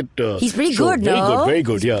recently, cricket He's pretty show. good, Very no? good, very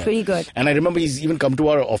good, He's yeah. pretty good. And I remember he's even come to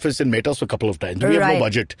our office in Metas a couple of times. We have Right. no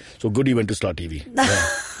budget. So good he went to Star TV.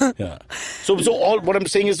 Yeah. Yeah. So all what I'm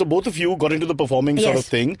saying is, so both of you got into the performing sort Yes. of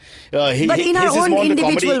thing. But in our his is own more on the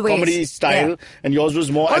individual ways. comedy style, Yeah. and yours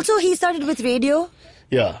was more... Also, he started with radio.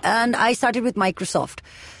 yeah. And I started with Microsoft.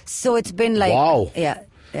 So it's been like... Wow. Yeah.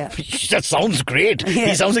 Yeah. That sounds great.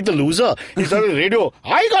 He sounds like the loser. He started radio.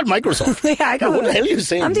 I got Microsoft. What the hell are you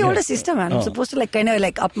saying? I'm the older sister, man. I'm supposed to kind of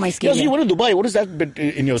up my skill. Yeah, so you went to Dubai. What is that bit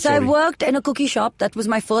in your story? So I worked in a cookie shop. That was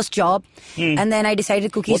my first job. And then I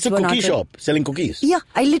decided cookies What's a were not... cookie shop? Selling cookies? Yeah.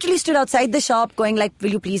 I literally stood outside the shop going will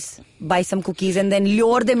you please buy some cookies and then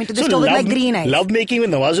lure them into the store with my green eyes. Love making with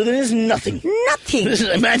Nawazuddin is nothing. Nothing.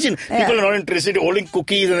 Imagine people are not interested in holding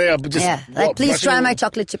cookies and they're just... please try my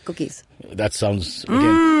chocolate chip cookies. That sounds,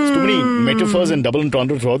 again, it's too many metaphors and double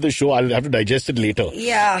entendre throughout the show. I'll have to digest it later.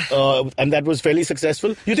 Yeah. And that was fairly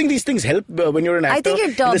successful. You think these things help when you're an actor? I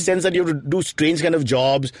think it does. In the sense that you have to do strange kind of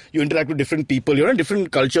jobs, you interact with different people, you're in a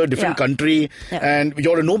different culture, different country, and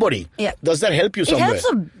you're a nobody. Yeah. Does that help you somewhere?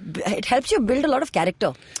 It helps you build a lot of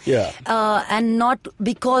character. Yeah. And not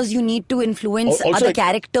because you need to influence Also, other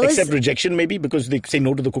characters. Except rejection maybe because they say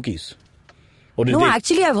no to the cookies.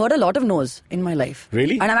 Actually, I've heard a lot of no's in my life.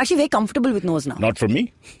 Really? And I'm actually very comfortable with no's now. Not from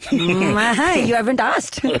me. You haven't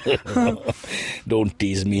asked. Don't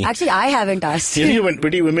tease me. Actually, I haven't asked. When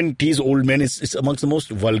pretty women tease old men, it's amongst the most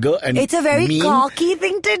vulgar and it's a very mean. cocky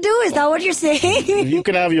thing to do. Is that what you're saying? You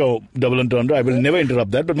can have your double entendre. I will never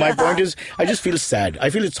interrupt that. But my point is, I just feel sad. I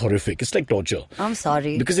feel it's horrific. It's like torture. I'm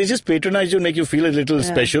sorry. Because they just patronize you and make you feel a little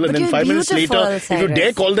special. And But then 5 minutes later, Cyrus. if you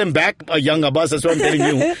dare call them back a young Abbas, that's what I'm telling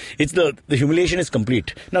you. It's the humiliation is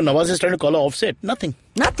complete. Now Nawaz is trying to call her offset. Nothing.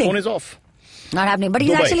 Phone is off. Not happening. But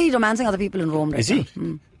he's Dubai. actually romancing other people in Rome right Is he?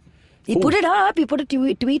 now. He put it up. He put a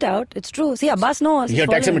tweet out. It's true. See, Abbas knows. He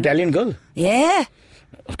attacks some Italian girl. Yeah.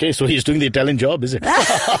 Okay, so he's doing the Italian job, is it?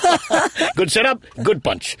 Good setup, good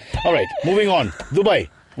punch. All right, moving on. Dubai.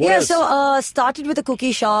 What else? So started with a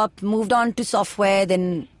cookie shop, moved on to software,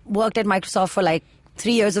 then worked at Microsoft for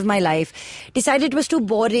 3 years of my life. Decided it was too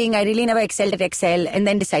boring. I really never excelled at Excel, and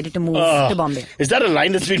then decided to move to Bombay. Is that a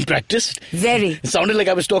line that's been practiced? Very. It sounded like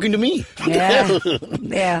I was talking to me.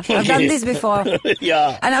 Yeah. I've done this before.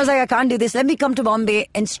 Yeah. And I was like, I can't do this. Let me come to Bombay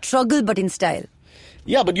and struggle, but in style.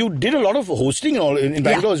 Yeah, but you did a lot of hosting and all in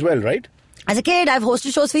Bangalore as well, right? As a kid, I've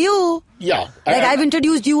hosted shows for you. Yeah. I've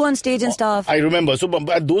introduced you on stage and stuff. I remember. So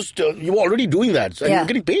at those, you were already doing that. So you were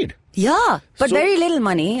getting paid. Yeah, but very little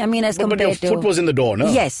money. I mean, as compared to... But your foot was in the door, no?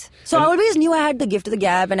 Yes. So I always knew I had the gift of the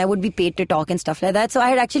gab and I would be paid to talk and stuff like that. So I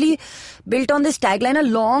had actually built on this tagline a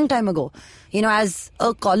long time ago, as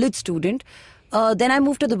a college student. Then I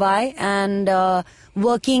moved to Dubai and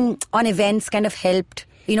working on events kind of helped,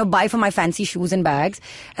 buy for my fancy shoes and bags.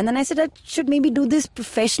 And then I said I should maybe do this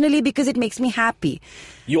professionally because it makes me happy.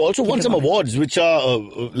 You also won some awards, which are,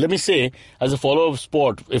 let me say, as a follower of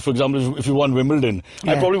sport, if, for example, if you won Wimbledon,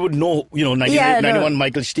 I probably would know, 91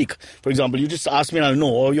 Michael Stick, for example. You just ask me and I'll know.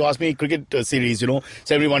 Or you ask me cricket series,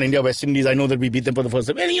 71 India, West Indies, I know that we beat them for the first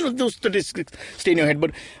time. And, those statistics stay in your head.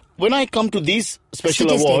 But when I come to these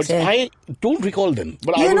special awards, I don't recall them.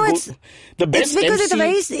 But I would go, the best it's because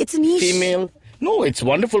MC, it's niche. Female. No, it's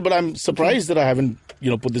wonderful, but I'm surprised that I haven't,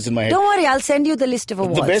 put this in my head. Don't worry, I'll send you the list of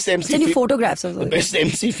awards. The best MC. I'll send you photographs of those. The best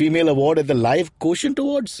MC female award at the Live Quotient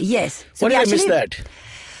Awards? Yes. So why did I miss that?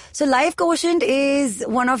 So Live Quotient is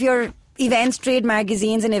one of your events trade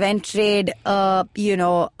magazines and event trade,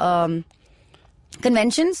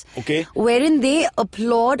 conventions. Okay. Wherein they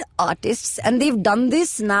applaud artists, and they've done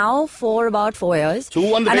this now for about 4 years. So who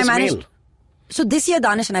won the best male? So this year,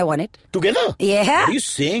 Danish and I won it. Together? Yeah. What are you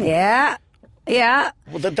saying? Yeah. Yeah.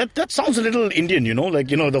 Well, that sounds a little Indian,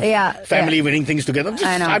 the family winning things together.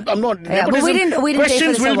 I know. I'm not. Yeah, but we didn't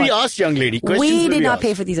questions pay for will this be award. asked, young lady. We did not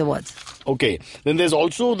pay for these awards. Okay. Then there's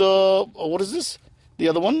also the, what is this? The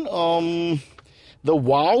other one? The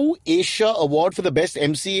Wow Asia Award for the best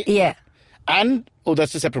MC. Yeah. And,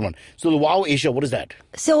 that's a separate one. So the Wow Asia, what is that?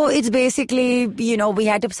 So it's basically, we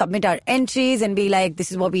had to submit our entries and be like,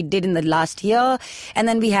 this is what we did in the last year. And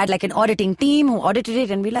then we had an auditing team who audited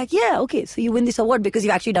it and be like, yeah, okay, so you win this award because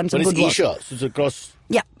you've actually done some good work. But it's Asia, so it's across...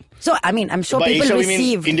 Yeah. So, I'm sure by people Asia,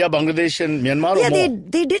 received... We mean India, Bangladesh and Myanmar or more?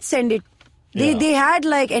 they did send it. They had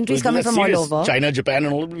entries coming from all over. China, Japan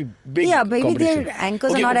and all big maybe their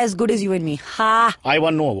anchors are not as good as you and me. Ha! I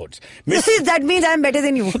won no awards. That means I'm better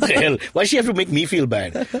than you. What the hell? Why does she have to make me feel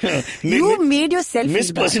bad? You made yourself Miss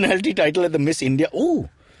feel bad. Personality title at the Miss India. Oh,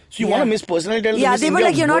 so you want a Miss Personality title? Yeah, Miss they were India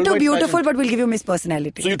like, you're not too Worldwide beautiful, Fashion. but we'll give you Miss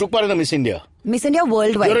Personality. So you took part in the Miss India? Miss India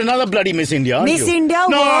worldwide. You're another bloody Miss India, aren't Miss you? India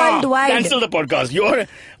worldwide. Cancel the podcast.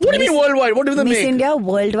 What do you mean worldwide? What do they Miss make? India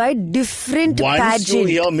worldwide, different Once pageant. you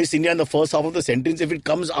hear Miss India in the first half of the sentence, if it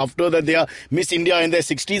comes after that they are Miss India in their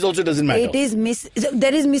 60s also doesn't matter. It is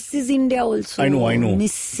there is Mrs. India also. I know.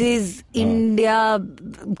 Mrs. India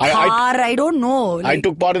I don't know. I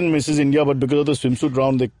took part in Mrs. India, but because of the swimsuit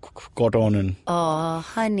round, they caught on and... Oh,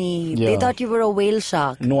 honey. Yeah. They thought you were a whale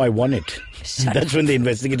shark. No, I won it. That's when they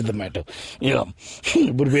investigated the matter. Yeah.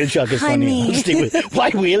 But whale shark is funny. I'll stick with why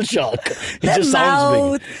whale shark? It The just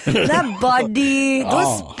mouth, sounds big. the body,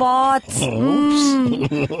 those spots.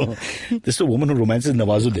 This is a woman who romances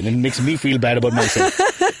Nawazuddin and it makes me feel bad about myself.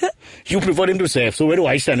 You preferred him to Saif, so where do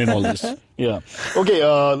I stand in all this? Yeah. Okay,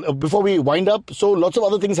 before we wind up, so lots of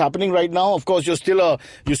other things happening right now. Of course, you still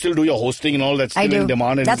do your hosting and all that's still I do. in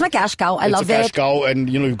demand. And that's my cash cow. I love it. It's a cash cow, and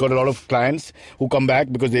you've got a lot of clients who come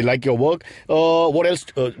back because they like your work. What else?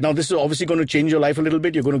 Now, this is obviously going to change your life a little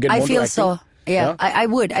bit. You're going to get more I feel acting. so. Yeah, I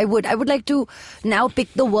would like to now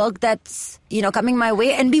pick the work that's coming my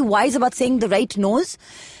way and be wise about saying the right no's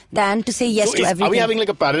than to say yes to everything. Are we having like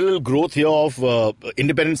a parallel growth here of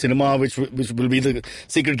independent cinema, which will be the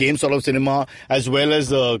secret game sort of cinema, as well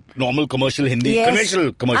as normal commercial Hindi,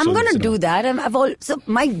 conventional commercial I'm going to cinema? do that. So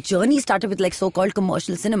my journey started with like so-called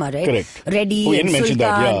commercial cinema, right? Correct. Reddy Oh, you and didn't mention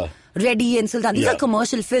Sultan. that, yeah. Reddy and Sultan. These Yeah. are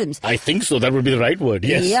commercial films. I think so. That would be the right word.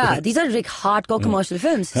 Yes. Yeah, these are like hardcore commercial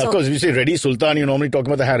films. Of course, if you say Reddy Sultan, you're normally talking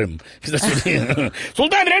about the harem. That's what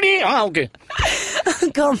Sultan Reddy. Okay.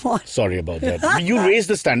 Come on. Sorry about that. You raised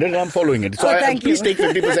the standard, and I'm following it. So Thank please you. take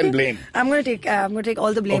 50% blame. I'm going to take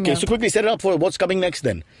all the blame. Okay, here. so quickly set it up for what's coming next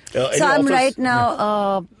then. So I'm right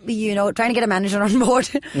now, trying to get a manager on board.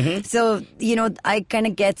 So, I kind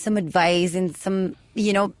of get some advice and some,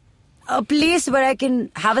 a place where I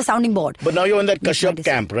can have a sounding board. But now you're in that Kashyap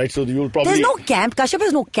camp, right? So you'll probably... There's no camp. Kashyap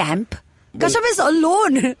has no camp. Kashyap is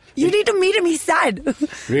alone. You need to meet him. He's sad.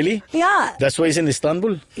 Really? Yeah. That's why he's in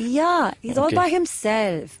Istanbul? Yeah. He's all Okay. by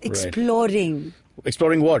himself, exploring.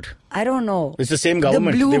 Exploring what? I don't know. It's the same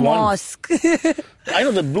government. The Blue They won. Mosque. I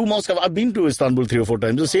know the Blue Mosque. I've been to Istanbul 3 or 4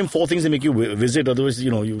 times. The same 4 things they make you visit. Otherwise,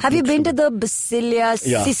 you... Have you been to the Basilia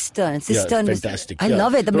Yeah. Cistern? Yeah, fantastic. I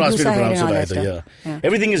love it. The Don't ask me to Medusa head pronounce and all it that either, stuff. yeah.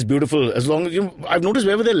 Everything is beautiful. As long as I've noticed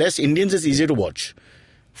wherever there are less Indians, it's easier to watch.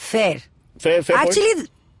 Fair. Fair point? Actually,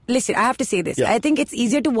 listen, I have to say this. Yeah. I think it's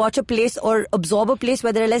easier to watch a place or absorb a place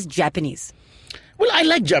where there are less Japanese. Well, I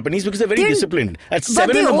like Japanese because they're very disciplined. At but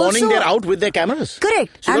 7 in they the morning, also- they're out with their cameras.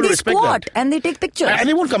 Correct. So you And gotta they respect squat that. and they take pictures. And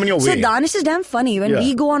they won't come in your way. So Danish is damn funny. When Yeah.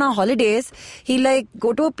 we go on our holidays, he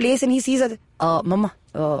go to a place and he sees Mama,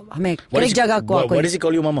 hame Why correct jagah ko why does he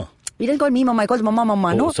call you Mama? He didn't call me Mama, he calls Mama.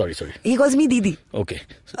 Oh, No, sorry. He calls me Didi. Okay.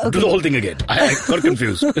 Do the whole thing again. I got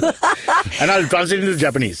confused. And I'll translate it into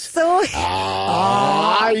Japanese. So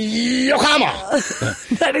Yokohama.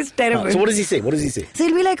 that is terrible. So what does he say? So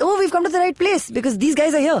he'll be like, oh, we've come to the right place because these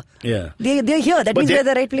guys are here. Yeah. They're here. That means we're at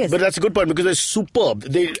the right place. But that's a good point because they're superb.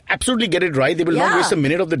 They absolutely get it right. They will not Yeah. waste a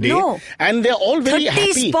minute of the day. No. And they're all very 30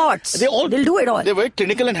 happy. spots. They'll do it all. They're very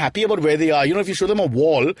clinical and happy about where they are. If you show them a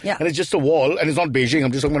wall and it's just a wall and it's not Beijing,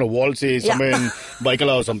 I'm just talking about a wall, say somewhere in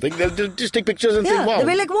Baikala or something, they'll just take pictures and think, wow. they'll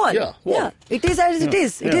be like, wall. Yeah, wall. Yeah. It is as it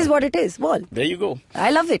is. It is what it is. Wall. There you go.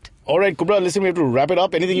 I love it. All right, Kubbra, listen, we have to wrap it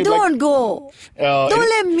up. Anything you'd like? Don't go. Don't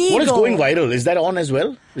let me go. What is Going Viral? Is that on as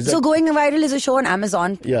well? So Going Viral is a show on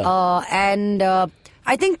Amazon. Yeah. And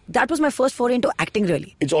I think that was my first foray into acting,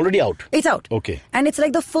 really. It's already out? It's out. Okay. And it's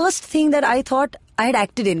like the first thing that I thought I had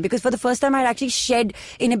acted in, because for the first time I had actually shed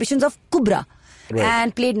inhibitions of Kubbra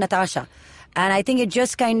and played Natasha. And I think it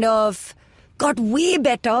just kind of got way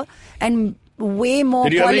better and way more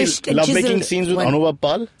Did you polished have any and love-making chiseled. scenes with Anubhav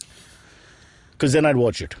Pal? Because then I'd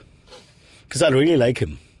watch it. Because I really like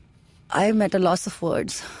him. I'm at a loss of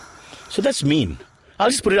words. So that's mean. I'll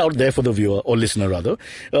just put it out there for the viewer, or listener rather.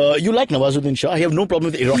 You like Nawazuddin Shah. I have no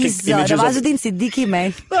problem with erotic He's images Nawazuddin Siddiqui,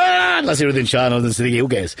 man. Nasiruddin Shah, Nawazuddin Siddiqui, who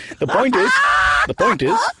cares? The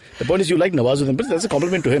point is you like Nawazuddin, but that's a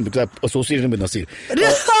compliment to him because I associated him with Nasir.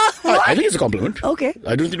 I think it's a compliment. Okay.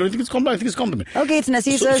 I don't think it's a compliment. I think it's a compliment. Okay, it's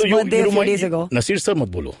Nasir sir's birthday a don't few mind- days ago. Nasir sir mat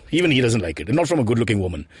bolo. Even he doesn't like it. And not from a good-looking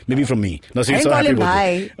woman. Maybe from me. Nasir I sir, call happy him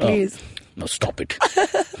birthday. bhai, please. No, stop it.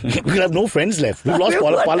 We'll have no friends left. We've lost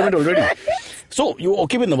Parliament already. So, you're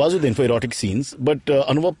okay with Nawazuddin for erotic scenes, but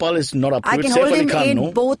Anubhav Pal is not up to I it. can Saif hold Ali him Khan, in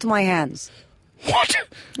no? both my hands. What?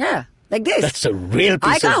 Yeah, like this. That's a real piece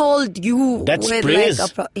I can hold you That's with praise.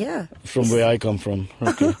 yeah. From where I come from.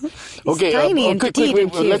 Okay. Okay. tiny and quick, petite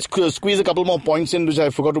and cute. let's squeeze a couple more points in, which I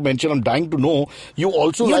forgot to mention. I'm dying to know. You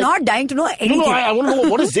also You're like... not dying to know anything. No, I want to know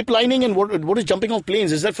what is zip lining and what is jumping off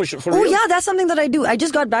planes. Is that for Oh real? yeah, that's something that I do. I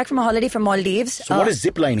just got back from a holiday from Maldives. So what is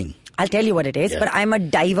zip lining? I'll tell you what it is, Yeah. but I'm a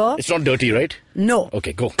diver. It's not dirty, right? No.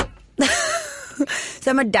 Okay, go. So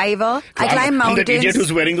I'm a diver. I climb mountains. I'm that idiot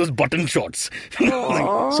who's wearing those button shorts.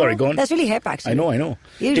 Sorry, go on. That's really hip, actually. I know.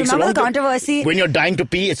 You Takes a remember long the time. controversy? When you're dying to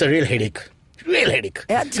pee, it's a real headache.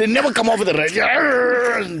 Yeah. They never come off with the right.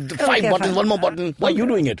 Five buttons, fine. one more button. Why are you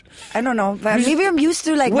doing it? I don't know. But maybe I'm used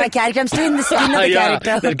to my character. I'm still in the skin of the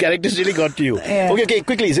character. That character's really got to you. Yeah. Okay,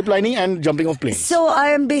 quickly. Ziplining and jumping off planes. So I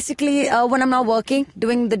am basically, when I'm now working,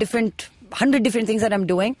 doing the 100 different things that I'm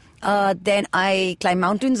doing. Then I climb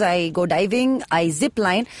mountains, I go diving, I zip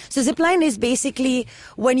line. So zip line is basically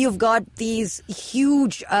when you've got these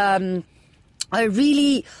huge,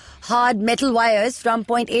 really hard metal wires from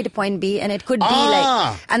point A to point B, and it could be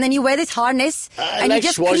and then you wear this harness and like you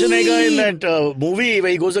just Schwarzenegger scream. in that movie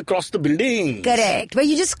where he goes across the building. Correct, where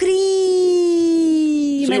you just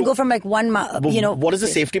scream So and you- go from one What is the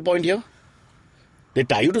safety point here? They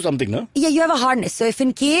tie you to something, no? Yeah, you have a harness. So if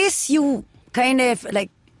in case you kind of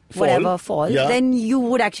fall, Yeah. then you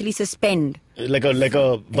would actually suspend. Like a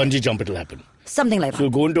bungee jump, it'll happen. Something like So you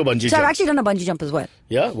that. go into a bungee So jump. I've actually done a bungee jump as well.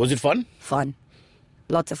 Yeah? Was it fun? Fun.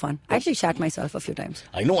 Lots of fun. I actually shat myself a few times.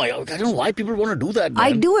 I know. I don't know why people want to do that, man.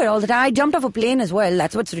 I do it all the time. I jumped off a plane as well.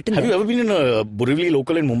 That's what's written Have you there. ever been in a Borivali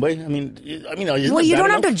local in Mumbai? I mean, isn't Well, that you bad don't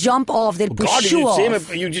have enough? to jump off. They'll push God, you same,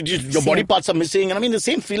 off. your body parts are missing, and I mean the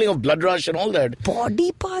same feeling of blood rush and all that.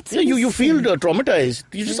 Body parts? Yeah, you feel traumatized.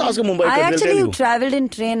 You just ask a Mumbai. I they'll tell actually you. travelled in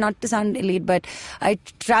train, not to sound elite, but I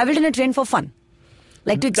travelled in a train for fun.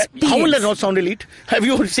 Like to experience. How will that not sound elite? Have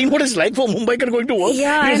you seen what it's like for Mumbaiker going to work?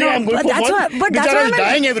 Yeah, you I say, know. I'm going But for that's fun. why- but that's why Bichara is I'm-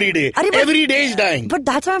 dying every day. But- Every day is dying. But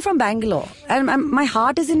that's why I'm from Bangalore. And my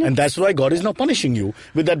heart is in it. And that's why God is now punishing you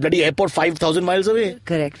with that bloody airport 5,000 miles away.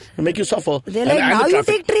 Correct. To make you suffer. They're And- like, and now the you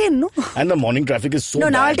traffic. take train, no? And the morning traffic is so No,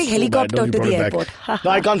 bad. now I'll take so helicopter bad. No, you to brought the it back. airport. No,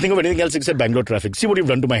 I can't think of anything else except Bangalore traffic. See what you've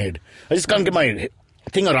done to my head. I just can't get my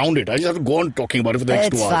thing around it. I just have to go on talking about it for the next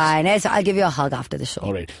 2 It's hours. fine. I'll give you a hug after the show.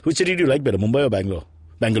 All right. Which city do you like better, Mumbai or Bangalore?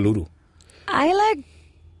 Bangalore. I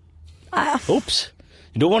like... Oops.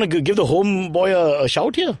 You don't want to give the homeboy a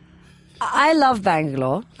shout here? I love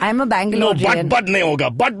Bangalore. I'm a No, Bangalorean. but nahi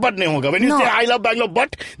hoga. But nahi hoga. When you No. say I love Bangalore,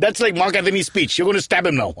 but that's like Mark Anthony's speech. You're going to stab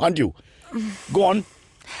him now, aren't you? Go on.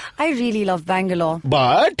 I really love Bangalore.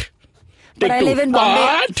 But But I live in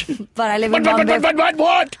Bombay. But I live in Bombay. But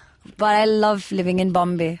what? But I love living in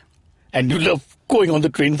Bombay. And you love going on the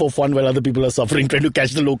train for fun while other people are suffering, trying to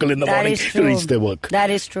catch the local in the That morning is to true. reach their work. That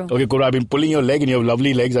is true. Okay, Kubbra, I've been pulling your leg and you have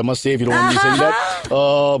lovely legs, I must say, if you don't mind me saying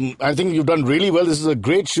that. I think you've done really well. This is a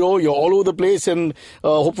great show. You're all over the place and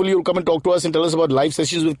hopefully you'll come and talk to us and tell us about live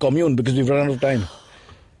sessions with Commune because we've run out of time.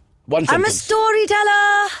 One I'm a sentence.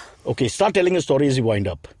 storyteller. Okay, start telling a story as you wind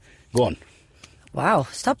up. Go on. Wow,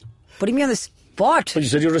 stop putting me on the spot. So you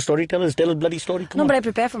said you're a storyteller. Tell a bloody story. Come No, on. but I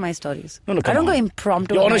prepare for my stories. No, I come don't go on.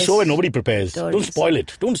 impromptu. You're on a with my show where nobody prepares. stories. Don't spoil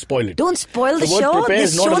it. Don't spoil it. Don't spoil the word show. prepare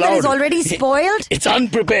This is not show that is allowed. already spoiled. It's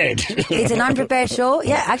unprepared. It's an unprepared show.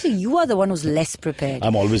 Yeah, actually, you are the one who's less prepared.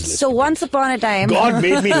 I'm always less So prepared. once upon a time, God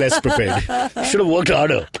made me less prepared. Should have worked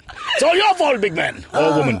harder. It's all your fault, big man.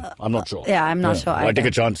 Or woman. I'm not sure. Yeah, I'm not sure I take either.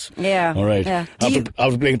 a chance. Yeah, All right. yeah.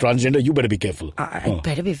 After playing transgender, you better be careful. I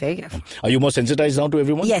better be very careful. Are you more sensitized now to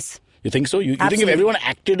everyone? Yes. You think so? You think if Absolutely. everyone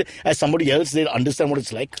acted as somebody else, they'd understand what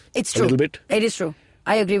it's like? It's A true. little bit? It is true.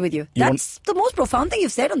 I agree with you. You That's the most profound thing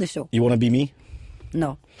you've said on the show. You want to be me?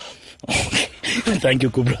 No. Thank you,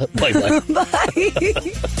 Kubbra. Bye-bye.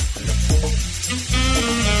 Bye.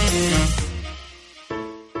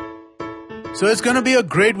 So it's going to be a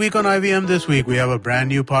great week on IVM this week. We have a brand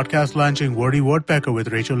new podcast launching, Wordy Wordpecker with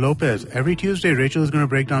Rachel Lopez. Every Tuesday, Rachel is going to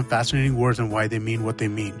break down fascinating words and why they mean what they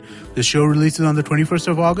mean. This show releases on the 21st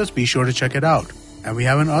of August. Be sure to check it out. And we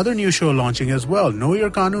have another new show launching as well, Know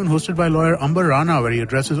Your Kanun, hosted by lawyer Amber Rana, where he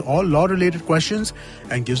addresses all law-related questions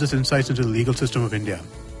and gives us insights into the legal system of India.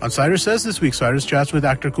 On Cyrus Says this week, Cyrus chats with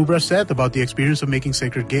actor Kubbra Sait about the experience of making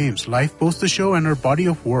Sacred Games, life post the show, and her body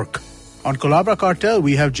of work. On Kubbra Cartel,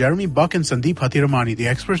 we have Jeremy Buck and Sandeep Hathiramani, the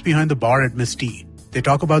experts behind the bar at Miss T. They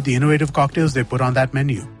talk about the innovative cocktails they put on that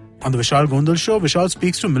menu. On the Vishal Gondal Show, Vishal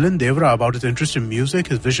speaks to Milind Devra about his interest in music,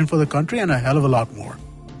 his vision for the country, and a hell of a lot more.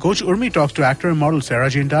 Coach Urmi talks to actor and model Sarah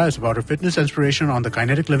Jane Dias about her fitness inspiration on the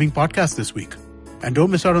Kinetic Living podcast this week. And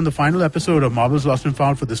don't miss out on the final episode of Marbles Lost and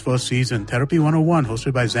Found for this first season, Therapy 101,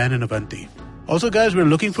 hosted by Zan and Avanti. Also, guys, we're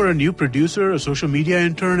looking for a new producer, a social media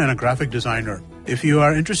intern, and a graphic designer. If you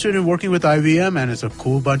are interested in working with IVM and it's a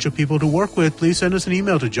cool bunch of people to work with, please send us an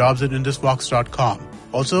email to jobs@indusvox.com.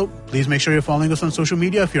 Also, please make sure you're following us on social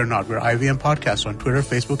media if you're not. We're IVM Podcast on Twitter,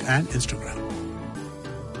 Facebook, and Instagram.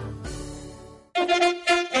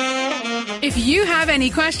 If you have any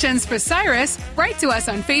questions for Cyrus, write to us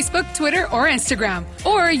on Facebook, Twitter, or Instagram.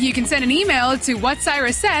 Or you can send an email to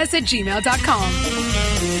whatcyrussays@gmail.com.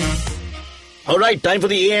 All right, time for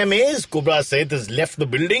the AMAs. Kubbra Sait has left the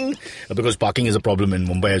building because parking is a problem in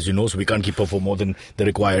Mumbai, as you know, so we can't keep her for more than the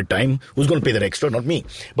required time. Who's going to pay that extra? Not me.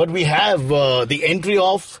 But we have the entry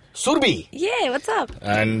of Surbhi. Yeah, what's up?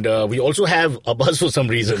 And we also have Abbas for some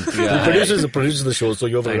reason. Who produces the show, so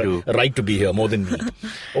you have a right to be here more than me.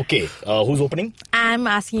 Okay, who's opening? I'm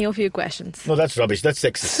asking you a few questions. No, that's rubbish. That's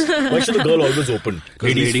sexist. Why should the girl always open?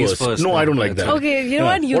 Ladies first. No, I don't like that. Okay, you know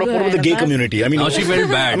what? What about the gay community? I mean, now she went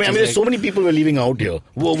bad. I mean, there's so many people we're leaving out here.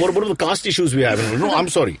 What about the caste issues we have? No, I'm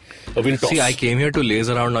sorry. We'll toss. See, I came here to laze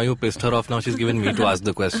around. Now you pissed her off. Now she's given me to ask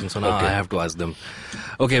the questions. So now I have to ask them.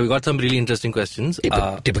 Okay, we got some really interesting questions.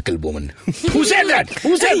 Typical woman. Who said that?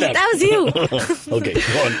 Who said that? That was you. Okay,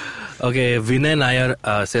 go on. Okay, Vinay Nair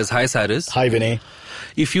says, Hi Cyrus. Hi Vinay.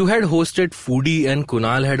 If you had hosted Foodie and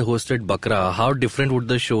Kunal had hosted Bakra, how different would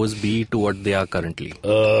the shows be to what they are currently?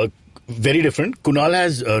 Very different. Kunal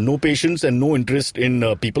has no patience and no interest in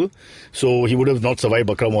people. So he would have not survived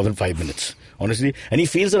Bakra more than 5 minutes. Honestly. And he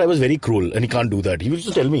feels that I was very cruel and he can't do that. He used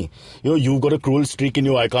to tell me, you've got a cruel streak in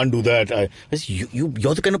you. I can't do that. I said,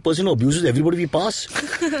 you're the kind of person who abuses everybody we pass.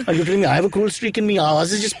 And you're telling me I have a cruel streak in me.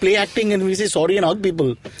 Ours is just play acting and we say sorry and hug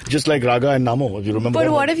people. Just like Raga and Namo, if you remember.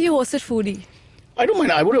 But what if you hosted Foodie? I don't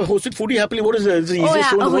mind. I would have hosted Foodie happily. What is the easiest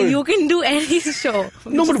show in the world? You can do any show.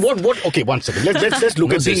 No, but what? Okay, one second. Let's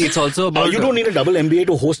look at this. It's also about... you don't need a double MBA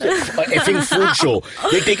to host a effing food show.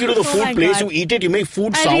 They take you to the food place, you eat it, you make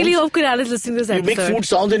food sounds. I really hope Kunal is listening to this episode. You make food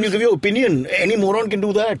sounds and you give your opinion. Any moron can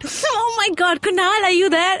do that. Oh my God, Kunal, are you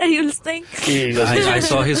there? Are you listening? I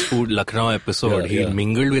saw his food Lucknow episode. He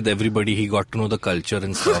mingled with everybody. He got to know the culture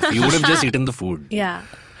and stuff. You would have just eaten the food. Yeah.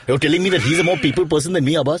 You're telling me that he's a more people person than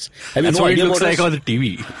me, Abbas? That's what it looks like on the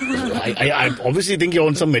TV. I obviously think you're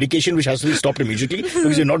on some medication which has to be stopped immediately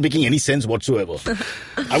because you're not making any sense whatsoever.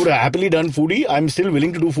 I would have happily done Foodie. I'm still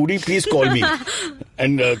willing to do Foodie. Please call me.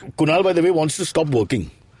 And Kunal, by the way, wants to stop working.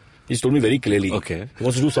 He's told me very clearly. Okay. He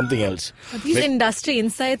wants to do something else. These industry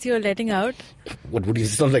insights you're letting out. What would he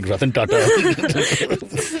sound like Ratan Tata?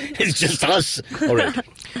 It's just us. All right.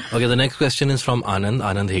 Okay, the next question is from Anand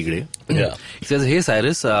Hegde. Yeah. He says, Hey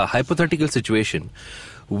Cyrus, hypothetical situation.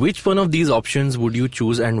 Which one of these options would you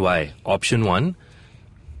choose and why? Option 1,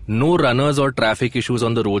 no runners or traffic issues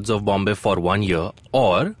on the roads of Bombay for 1 year,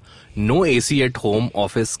 or no AC at home,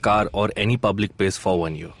 office, car, or any public place for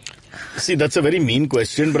 1 year. See, that's a very mean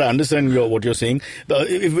question, but I understand what you're saying.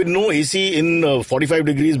 If with no AC in 45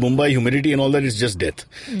 degrees, Mumbai, humidity and all that, it's just death.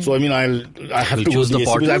 So, I mean, I have to choose the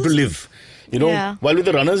AC because I have to live. While with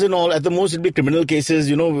the runners and all, at the most it'd be criminal cases,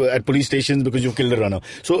 at police stations because you've killed a runner.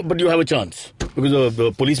 So, but you have a chance because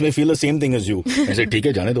the police may feel the same thing as you and say, "ठीक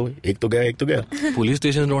है, जाने दो, एक तो गया." Police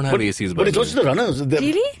stations don't have ACs, but it's also the runners.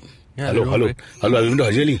 Really? Yeah, hello. I've been to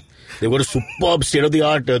Hajeli. They've got a superb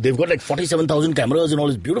state-of-the-art. They've got like 47,000 cameras and all.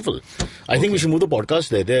 It's beautiful. I think we should move the podcast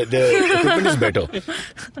there. Their equipment is better.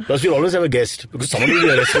 Plus, we'll always have a guest because someone will be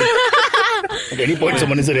arrested. At any point,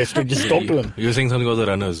 someone is arrested. Just talk to him. You're saying something about the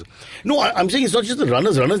runners? No, I'm saying it's not just the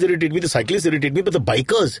runners. Runners irritate me. The cyclists irritate me. But the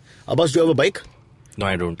bikers. Abbas, do you have a bike? No,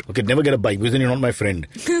 I don't. Okay, never get a bike because then you're not my friend.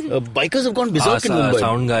 Bikers have gone berserk in Mumbai.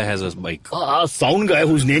 Sound guy has a bike. Our sound guy,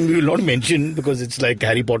 whose name we will not mention because it's like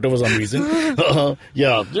Harry Potter for some reason.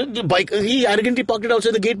 The bike, he arrogantly parked it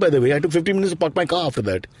outside the gate, by the way. I took 15 minutes to park my car after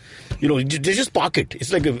that. They just park it.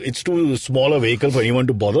 It's like it's too small a vehicle for anyone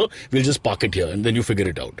to bother. We'll just park it here and then you figure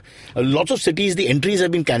it out. Lots of cities, the entries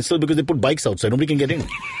have been cancelled because they put bikes outside. Nobody can get in.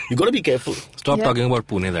 You got to be careful. Stop talking about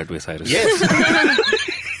Pune that way, Cyrus. Yes.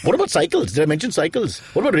 What about cycles? Did I mention cycles?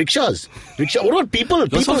 What about rickshaws? What about people?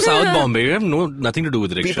 You're from South Bombay. You have nothing to do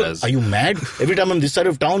with rickshaws. Are you mad? Every time I'm this side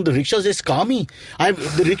of town, the rickshaws, they scare me.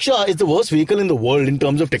 The rickshaw is the worst vehicle in the world in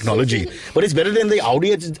terms of technology. But it's better than the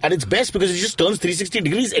Audi at its best because it just turns 360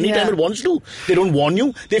 degrees anytime it wants to. They don't warn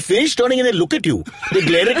you. They finish turning and they look at you. They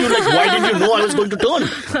glare at you like, why didn't you know I was going to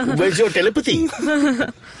turn? Where's your telepathy?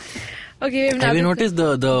 Okay, have you noticed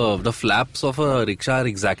the flaps of a rickshaw are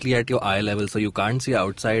exactly at your eye level, so you can't see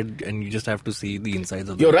outside and you just have to see the insides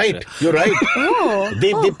of the rickshaw. You're right.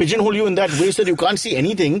 They pigeonhole you in that way so that you can't see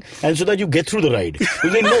anything and so that you get through the ride.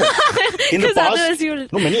 They know. In the past,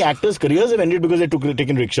 many actors' careers have ended because they've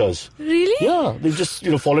taken rickshaws. Really? Yeah, they've just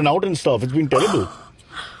fallen out and stuff. It's been terrible.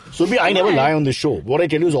 So I never lie on this show. What I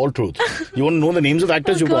tell you is all truth. You want to know the names of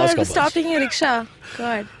actors, you have to ask Abbas. Stop taking a rickshaw.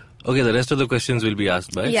 God. Okay, the rest of the questions will be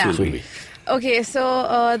asked by Surbi. Okay,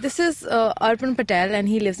 so this is Arpan Patel, and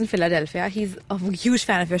he lives in Philadelphia. He's a huge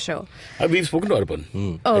fan of your show. We've spoken to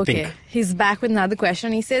Arpan. Oh, I think. okay. He's back with another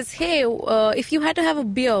question. He says, hey, if you had to have a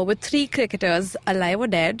beer with 3 cricketers, alive or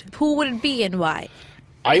dead, who would it be and why?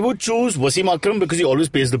 I would choose Wasim Akram because he always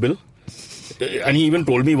pays the bill. And he even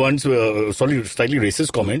told me once, slightly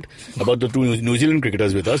racist comment about the 2 New Zealand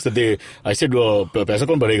cricketers with us, that I said, paisa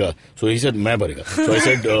kaun bharega? So he said, main bharega. So I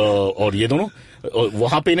said, aur ye dono?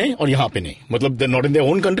 वहाँ पे नहीं और यहाँ पे नहीं मतलब they're not in their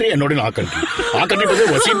own country and not in our country. Our country was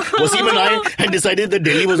Wasim and I had decided that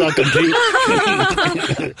Delhi was our country.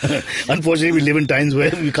 Unfortunately, we live in times where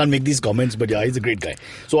we can't make these comments, but yeah, he's a great guy.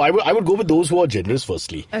 So I would go with those who are generous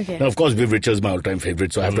firstly. Okay. Now, of course, Viv Richards is my all-time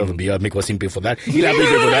favorite, so I have to have a beer, make Wasim pay for that. He'll happily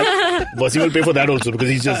pay for that. Wasim will pay for that also because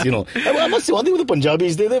he's just, I must say one thing with the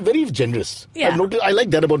Punjabis, they're very generous. Yeah. I've noticed, I like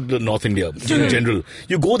that about North India in general.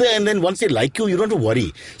 You go there and then once they like you, you don't have to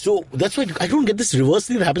worry. So that's why I don't get this reverse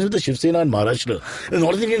thing that happens with the Shiv Sena in Maharashtra. The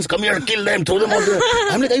North Indians come here and kill them, throw them out there.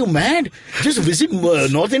 I'm like, are you mad? Just visit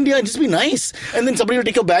North India and just be nice. And then somebody will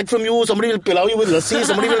take your bag from you, somebody will pilau you with lassi,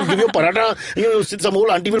 somebody will give you a paratha, some old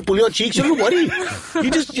auntie will pull your cheeks. You don't worry. You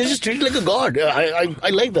just treat it like a god. I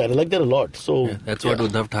like that. I like that a lot. So That's what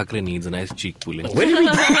Uddhav Thackeray needs, a nice cheek pulling. Where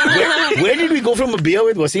did we go from a beer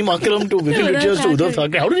with Wasim Akram to Vipin Richards to Uddhav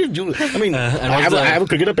Thackeray? How did you do? I mean, I have a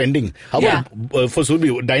cricketer pending. How about for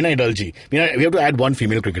Surbi, Dinah Idalji? We have to add one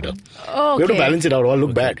female cricketer. Oh, we have to balance it out or I'll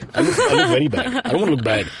look bad. I look very bad. I don't want to look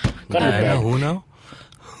bad. Can't look bad. Who now?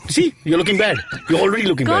 See, you're looking bad. You're already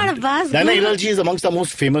looking God, bad. Dinah Idalji is amongst the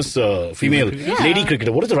most famous female lady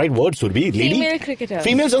cricketer. What is the right word, Surbi? Lady? Female cricketer.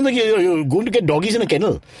 Female sounds like you're going to get doggies in a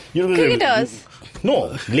kennel. Cricketers.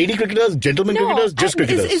 No, lady cricketers, gentlemen cricketers, just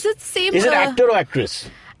cricketers. Is it same? Is it actor or actress?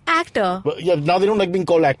 Actor. Well, yeah, now they don't like being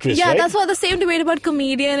called actress, Yeah, right? that's what the same debate about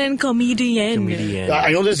comedian and comedian.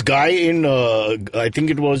 I know this guy in, I think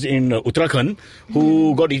it was in Uttarakhand,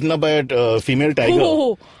 who got eaten up by a female tiger.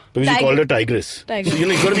 Oh. Because he called her tigress. So,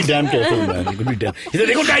 you've got to be damn careful, man. You've got to be damn. He said,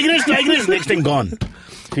 they go tigress. Next thing gone.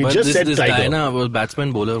 He But just said this tiger. Diana was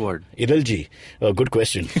batsman bowler what? Idalji. Good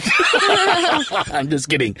question. I'm just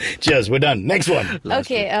kidding. Cheers, we're done. Next one.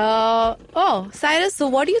 Okay. Cyrus, so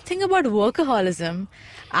what do you think about workaholism?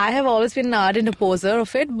 I have always been an ardent opposer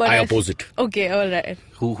of it, but I oppose it. Okay, all right.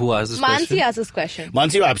 Who asked this question? Mansi asked this question.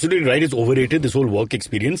 Mansi, you're absolutely right. It's overrated, this whole work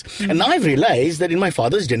experience. And now I've realized that in my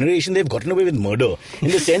father's generation, they've gotten away with murder.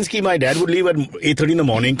 In the sense that my dad would leave at 8:30 in the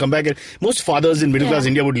morning, come back at... Most fathers in middle-class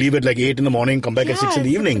India would leave at like 8 in the morning, come back at 6 in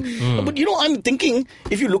the evening. But, I'm thinking,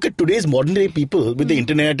 if you look at today's modern-day people with the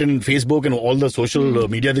internet and Facebook and all the social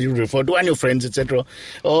media that you refer to and your friends, etc.,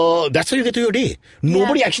 that's how you get to your day.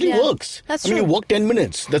 Nobody actually works. That's you true. work 10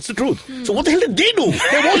 minutes. That's the truth. So what the hell did they do?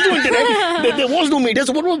 There was no internet. There was no media.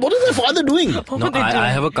 So what is my father doing? No, I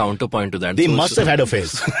have a counterpoint to that. They must have had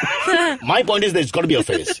affairs. My point is there's got to be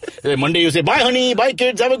affairs. Monday you say, bye honey, bye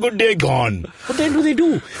kids, have a good day, gone. What the hell do they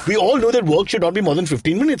do? We all know that work should not be more than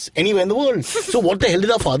 15 minutes anywhere in the world. So what the hell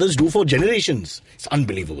did our fathers do for generations? It's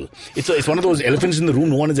unbelievable. It's one of those elephants in the room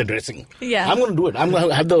no one is addressing. Yeah. I'm going to do it. I'm going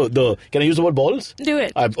to have the can I use the word balls? Do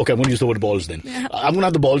it. Okay, I'm going to use the word balls then. I'm going to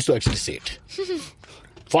have the balls to actually say it.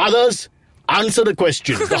 Fathers, answer the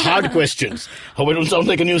questions, the hard questions. Hope I don't sound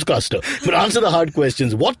like a newscaster, but answer the hard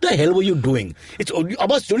questions. What the hell were you doing?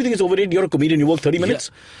 Abbas, don't you think it's overrated? You're a comedian, you work 30 minutes?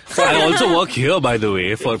 Yeah. I also work here, by the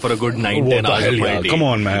way, for a good 9-10 hours of my day. Come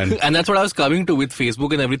on, man. And that's what I was coming to with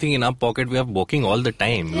Facebook and everything in our pocket. We are working all the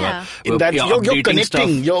time. Yeah. You're connecting. Stuff.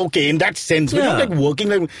 You're okay in that sense. You're not like working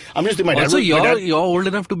like... I'm just... My dad also, you're old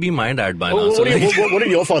enough to be my dad by now. What did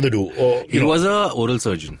your father do? He was a oral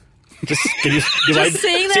surgeon. Can you divide?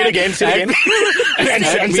 Say it again. and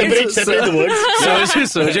separate the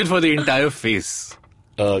words. Surgeon for the entire face.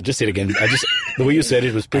 Just say it again. The way you said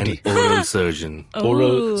it was pretty. An oral surgeon.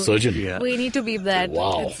 Oral surgeon. Yeah. We need to beep that.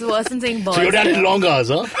 Wow. It's worse than saying balls. So your dad had long hours,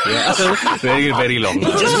 huh? Yeah. Very, very long. He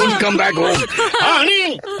just wouldn't come back home.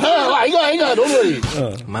 Honey, don't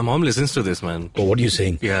worry. My mom listens to this, man. Oh, what are you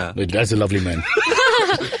saying? Yeah. That's a lovely man.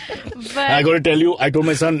 But I got to tell you, I told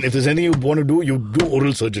my son, if there's anything you want to do, you do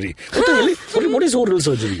oral surgery. What the hell? What is oral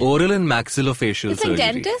surgery? Oral and maxillofacial it's surgery. a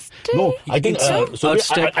dentist? No, I think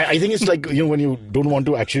I think it's like when you don't want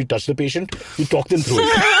to actually touch the patient, you talk them through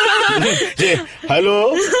it. Say,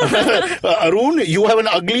 hello, Arun, you have an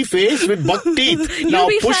ugly face with buck teeth. Now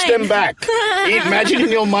push them back. Imagine in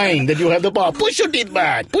your mind that you have the power. Push your teeth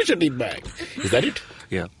back. Is that it?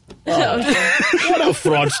 Yeah. What a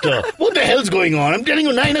fraudster. What the hell's going on? I'm telling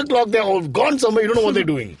you, 9 o'clock, they're all gone somewhere. You don't know what they're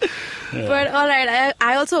doing. But alright,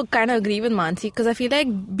 I also kind of agree with Mansi because I feel like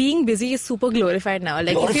being busy is super glorified now. Like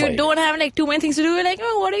if you Glorified. don't have like too many things to do, you're like,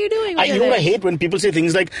 oh, what are you doing? You know what I hate? When people say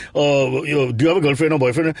things like, do you have a girlfriend or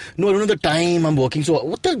boyfriend? No, I don't have the time. I'm working so hard.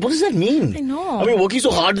 What does that mean? I know. I mean, working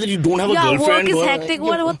so hard that you don't have a girlfriend. Work is hectic.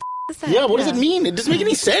 What the is that? Yeah, what does it mean? It doesn't make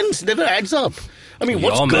any sense. It never adds up. I mean,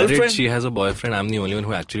 what's You're girlfriend? married, she has a boyfriend. I'm the only one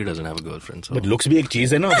who actually doesn't have a girlfriend. So. But looks bhi ek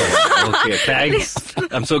cheez hai na. Okay, thanks.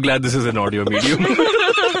 I'm so glad this is an audio medium.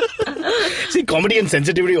 See, comedy and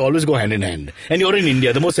sensitivity always go hand in hand. And you're in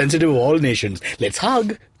India, the most sensitive of all nations. Let's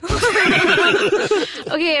hug.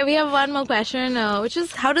 Okay, we have one more question, which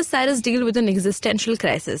is how does Cyrus deal with an existential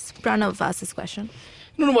crisis? Pranav asked this question.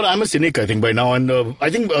 No, but I'm a cynic, I think, by now. And I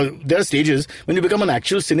think there are stages when you become an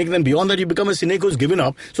actual cynic, then beyond that, you become a cynic who's given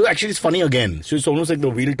up. So actually, it's funny again. So it's almost like the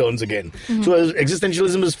wheel turns again. So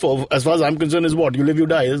existentialism is, as far as I'm concerned, is what? You live, you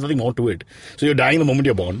die. There's nothing more to it. So you're dying the moment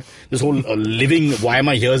you're born. This whole living, why am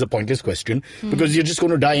I here, is a pointless question because you're just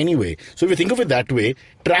going to die anyway. So if you think of it that way,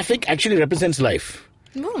 traffic actually represents life.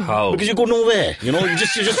 How? Because you go nowhere, you're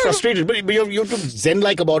just frustrated. But you have to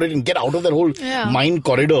zen-like about it and get out of that whole mind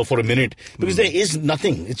corridor for a minute. Because there is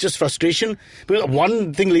nothing. It's just frustration. Because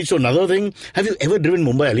one thing leads to another thing. Have you ever driven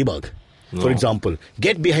Mumbai Alibag, for example?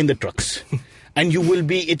 Get behind the trucks. And you will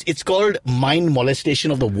be, it's called mind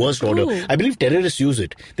molestation of the worst order. I believe terrorists use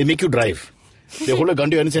it. They make you drive. They hold a gun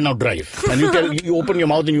to you and say, now drive. And you open your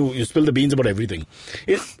mouth and you spill the beans about everything.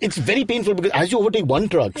 It's very painful because as you overtake one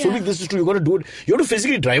truck, so this is true, you got to do it. You have to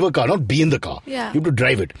physically drive a car, not be in the car. Yeah. You have to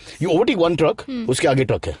drive it. You overtake one truck, uske aage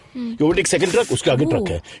truck hai. You overtake second truck, uske aage truck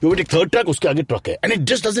hai. You overtake third truck, uske aage truck hai. And it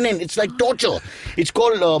just doesn't end. It's like torture. It's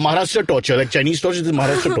called Maharashtra torture, like Chinese torture, this is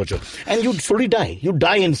Maharashtra torture. And you slowly die. You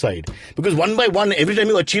die inside. Because one by one, every time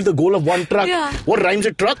you achieve the goal of one truck, what rhymes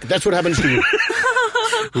with truck, that's what happens to you.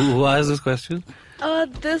 Who asked this question?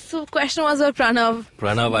 This question was about Pranav.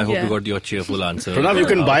 Pranav, I hope you got your cheerful answer. Pranav, you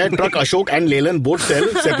can buy a truck. Ashok and Leyland both sell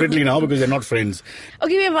separately now because they're not friends.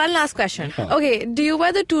 Okay, we have one last question. Okay, do you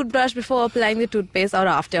wet the toothbrush before applying the toothpaste or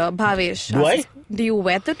after? Bhavesh. Do I? Do you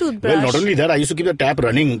wet the toothbrush? Well, not only that, I used to keep the tap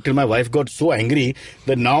running till my wife got so angry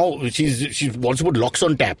that now she wants to put locks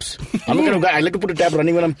on taps. I'm the kind of guy, I like to put a tap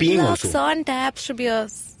running when I'm peeing Locks also. on taps should be a...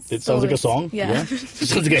 It sounds like a song? Yeah. It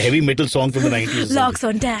sounds like a heavy metal song from the 90s. Locks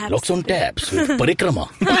on taps. Locks on taps with Parikrama.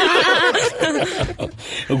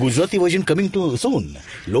 A Gujarati version coming to soon.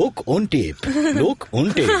 Lock on tape. Lock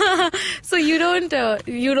on tape. So you don't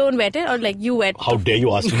wet it or like you wet? How dare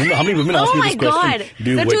you ask me? How many women ask me this question? Oh my god.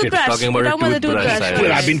 Do you The wet it? toothbrush. Talking about a Talking about the toothbrush, toothbrush. Cyrus.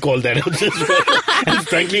 Well, I've been called that. And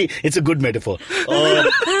frankly, it's a good metaphor.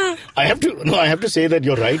 I have to say that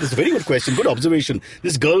you're right. It's a very good question. Good observation.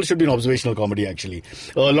 This girl should be in observational comedy, actually.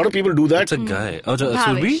 A lot of people do that. It's a guy. Oh,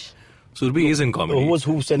 Surbi? Surbi is in comedy.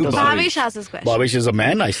 Who sent us? Bhavesh asked this question. Bhavesh is a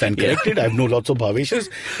man. I stand corrected. I have no lots of Bhaveshes.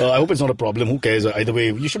 I hope it's not a problem. Who cares? Either way,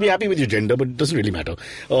 you should be happy with your gender, but it doesn't really matter.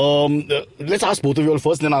 Let's ask both of you all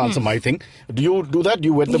first, then I'll answer my thing. Do you do that? Do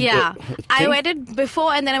you wet the Yeah. I thing? wet it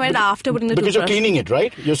before and then I wet it after putting the Because toothbrush. you're cleaning it,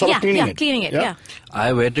 right? You're sort of cleaning it. Yeah, cleaning it, yeah.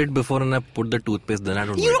 I wet it before and I put the toothpaste, then I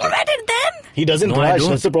don't You wet don't it. wet it then? He doesn't No, I brush. don't.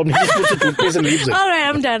 That's the problem. He just puts the toothpaste and leaves it. Alright,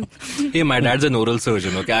 I'm done. Hey, my dad's an oral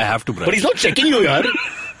surgeon, okay? I have to brush. But he's not checking you, yaar.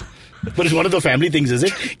 But it's one of the family things, is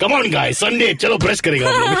it? Come on, guys. Sunday, chalo brush karega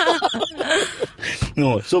hum log.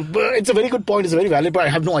 No, so it's a very good point. It's a very valid point. I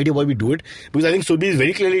have no idea why we do it. Because I think Surbi is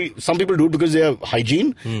very clearly, some people do it because they have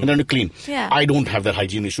hygiene and then to clean. Yeah. I don't have that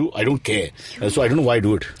hygiene issue. I don't care. So I don't know why I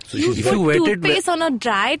do it. So You she's put you wet it, toothpaste on a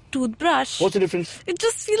dried toothbrush. What's the difference? It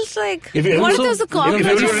just feels like... If you what if ever- there's a if you cockroach?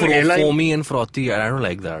 ever- It's airline- foamy and frothy. I don't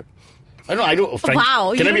like that. I don't, Frank,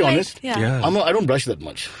 Wow, can you I be don't like- honest? yeah. I don't brush that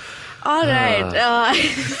much. Alright.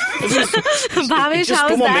 Bhavesh, It's just how is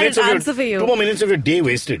that an answer for you? 2 more minutes of your day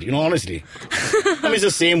wasted, honestly. I mean, it's the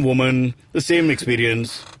same woman, the same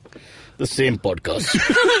experience, the same podcast.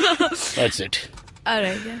 That's it.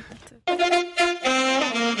 Alright, yeah. That's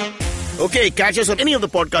it. Okay, catch us on any of the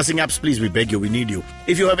podcasting apps, please. We beg you, we need you.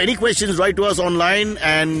 If you have any questions, write to us online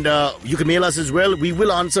and you can mail us as well. We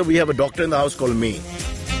will answer. We have a doctor in the house called me.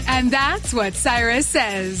 And that's what Cyrus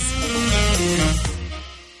says.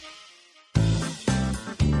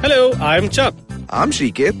 Hello, I'm Chuck. I'm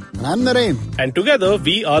Shriketh. And I'm Naren. And together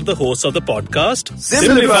we are the hosts of the podcast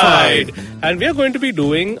Simplified. And we are going to be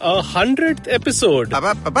doing a 100th episode,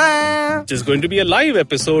 Ba-ba-ba-ba. which is going to be a live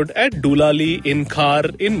episode at Dulali in Khar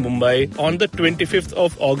in Mumbai on the 25th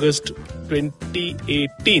of August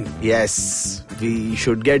 2018. Yes, we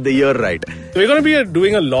should get the year right. So we're going to be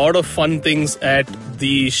doing a lot of fun things at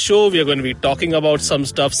the show. We are going to be talking about some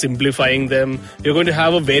stuff, simplifying them. We're going to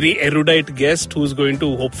have a very erudite guest who's going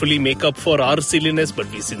to hopefully make up for our silliness,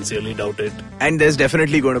 but we sincerely doubt it. And there's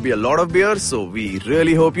definitely going to be a lot of beer, so we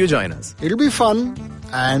really hope you join us. It'll be fun,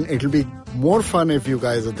 and it'll be more fun if you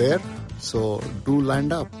guys are there. So do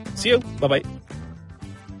land up. See you. Bye-bye.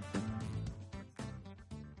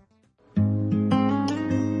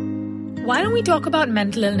 Why don't we talk about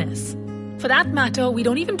mental illness? For that matter, we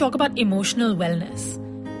don't even talk about emotional wellness.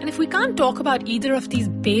 And if we can't talk about either of these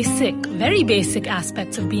basic, very basic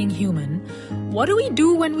aspects of being human, what do we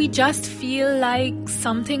do when we just feel like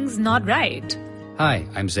something's not right? Hi,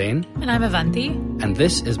 I'm Zain. And I'm Avanti. And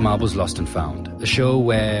this is Marbles Lost and Found, a show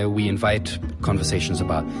where we invite conversations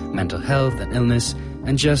about mental health and illness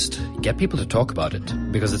and just get people to talk about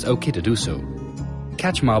it, because it's okay to do so.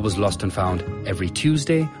 Catch Marbles Lost and Found every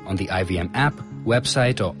Tuesday on the IVM app,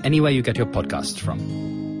 website, or anywhere you get your podcasts from.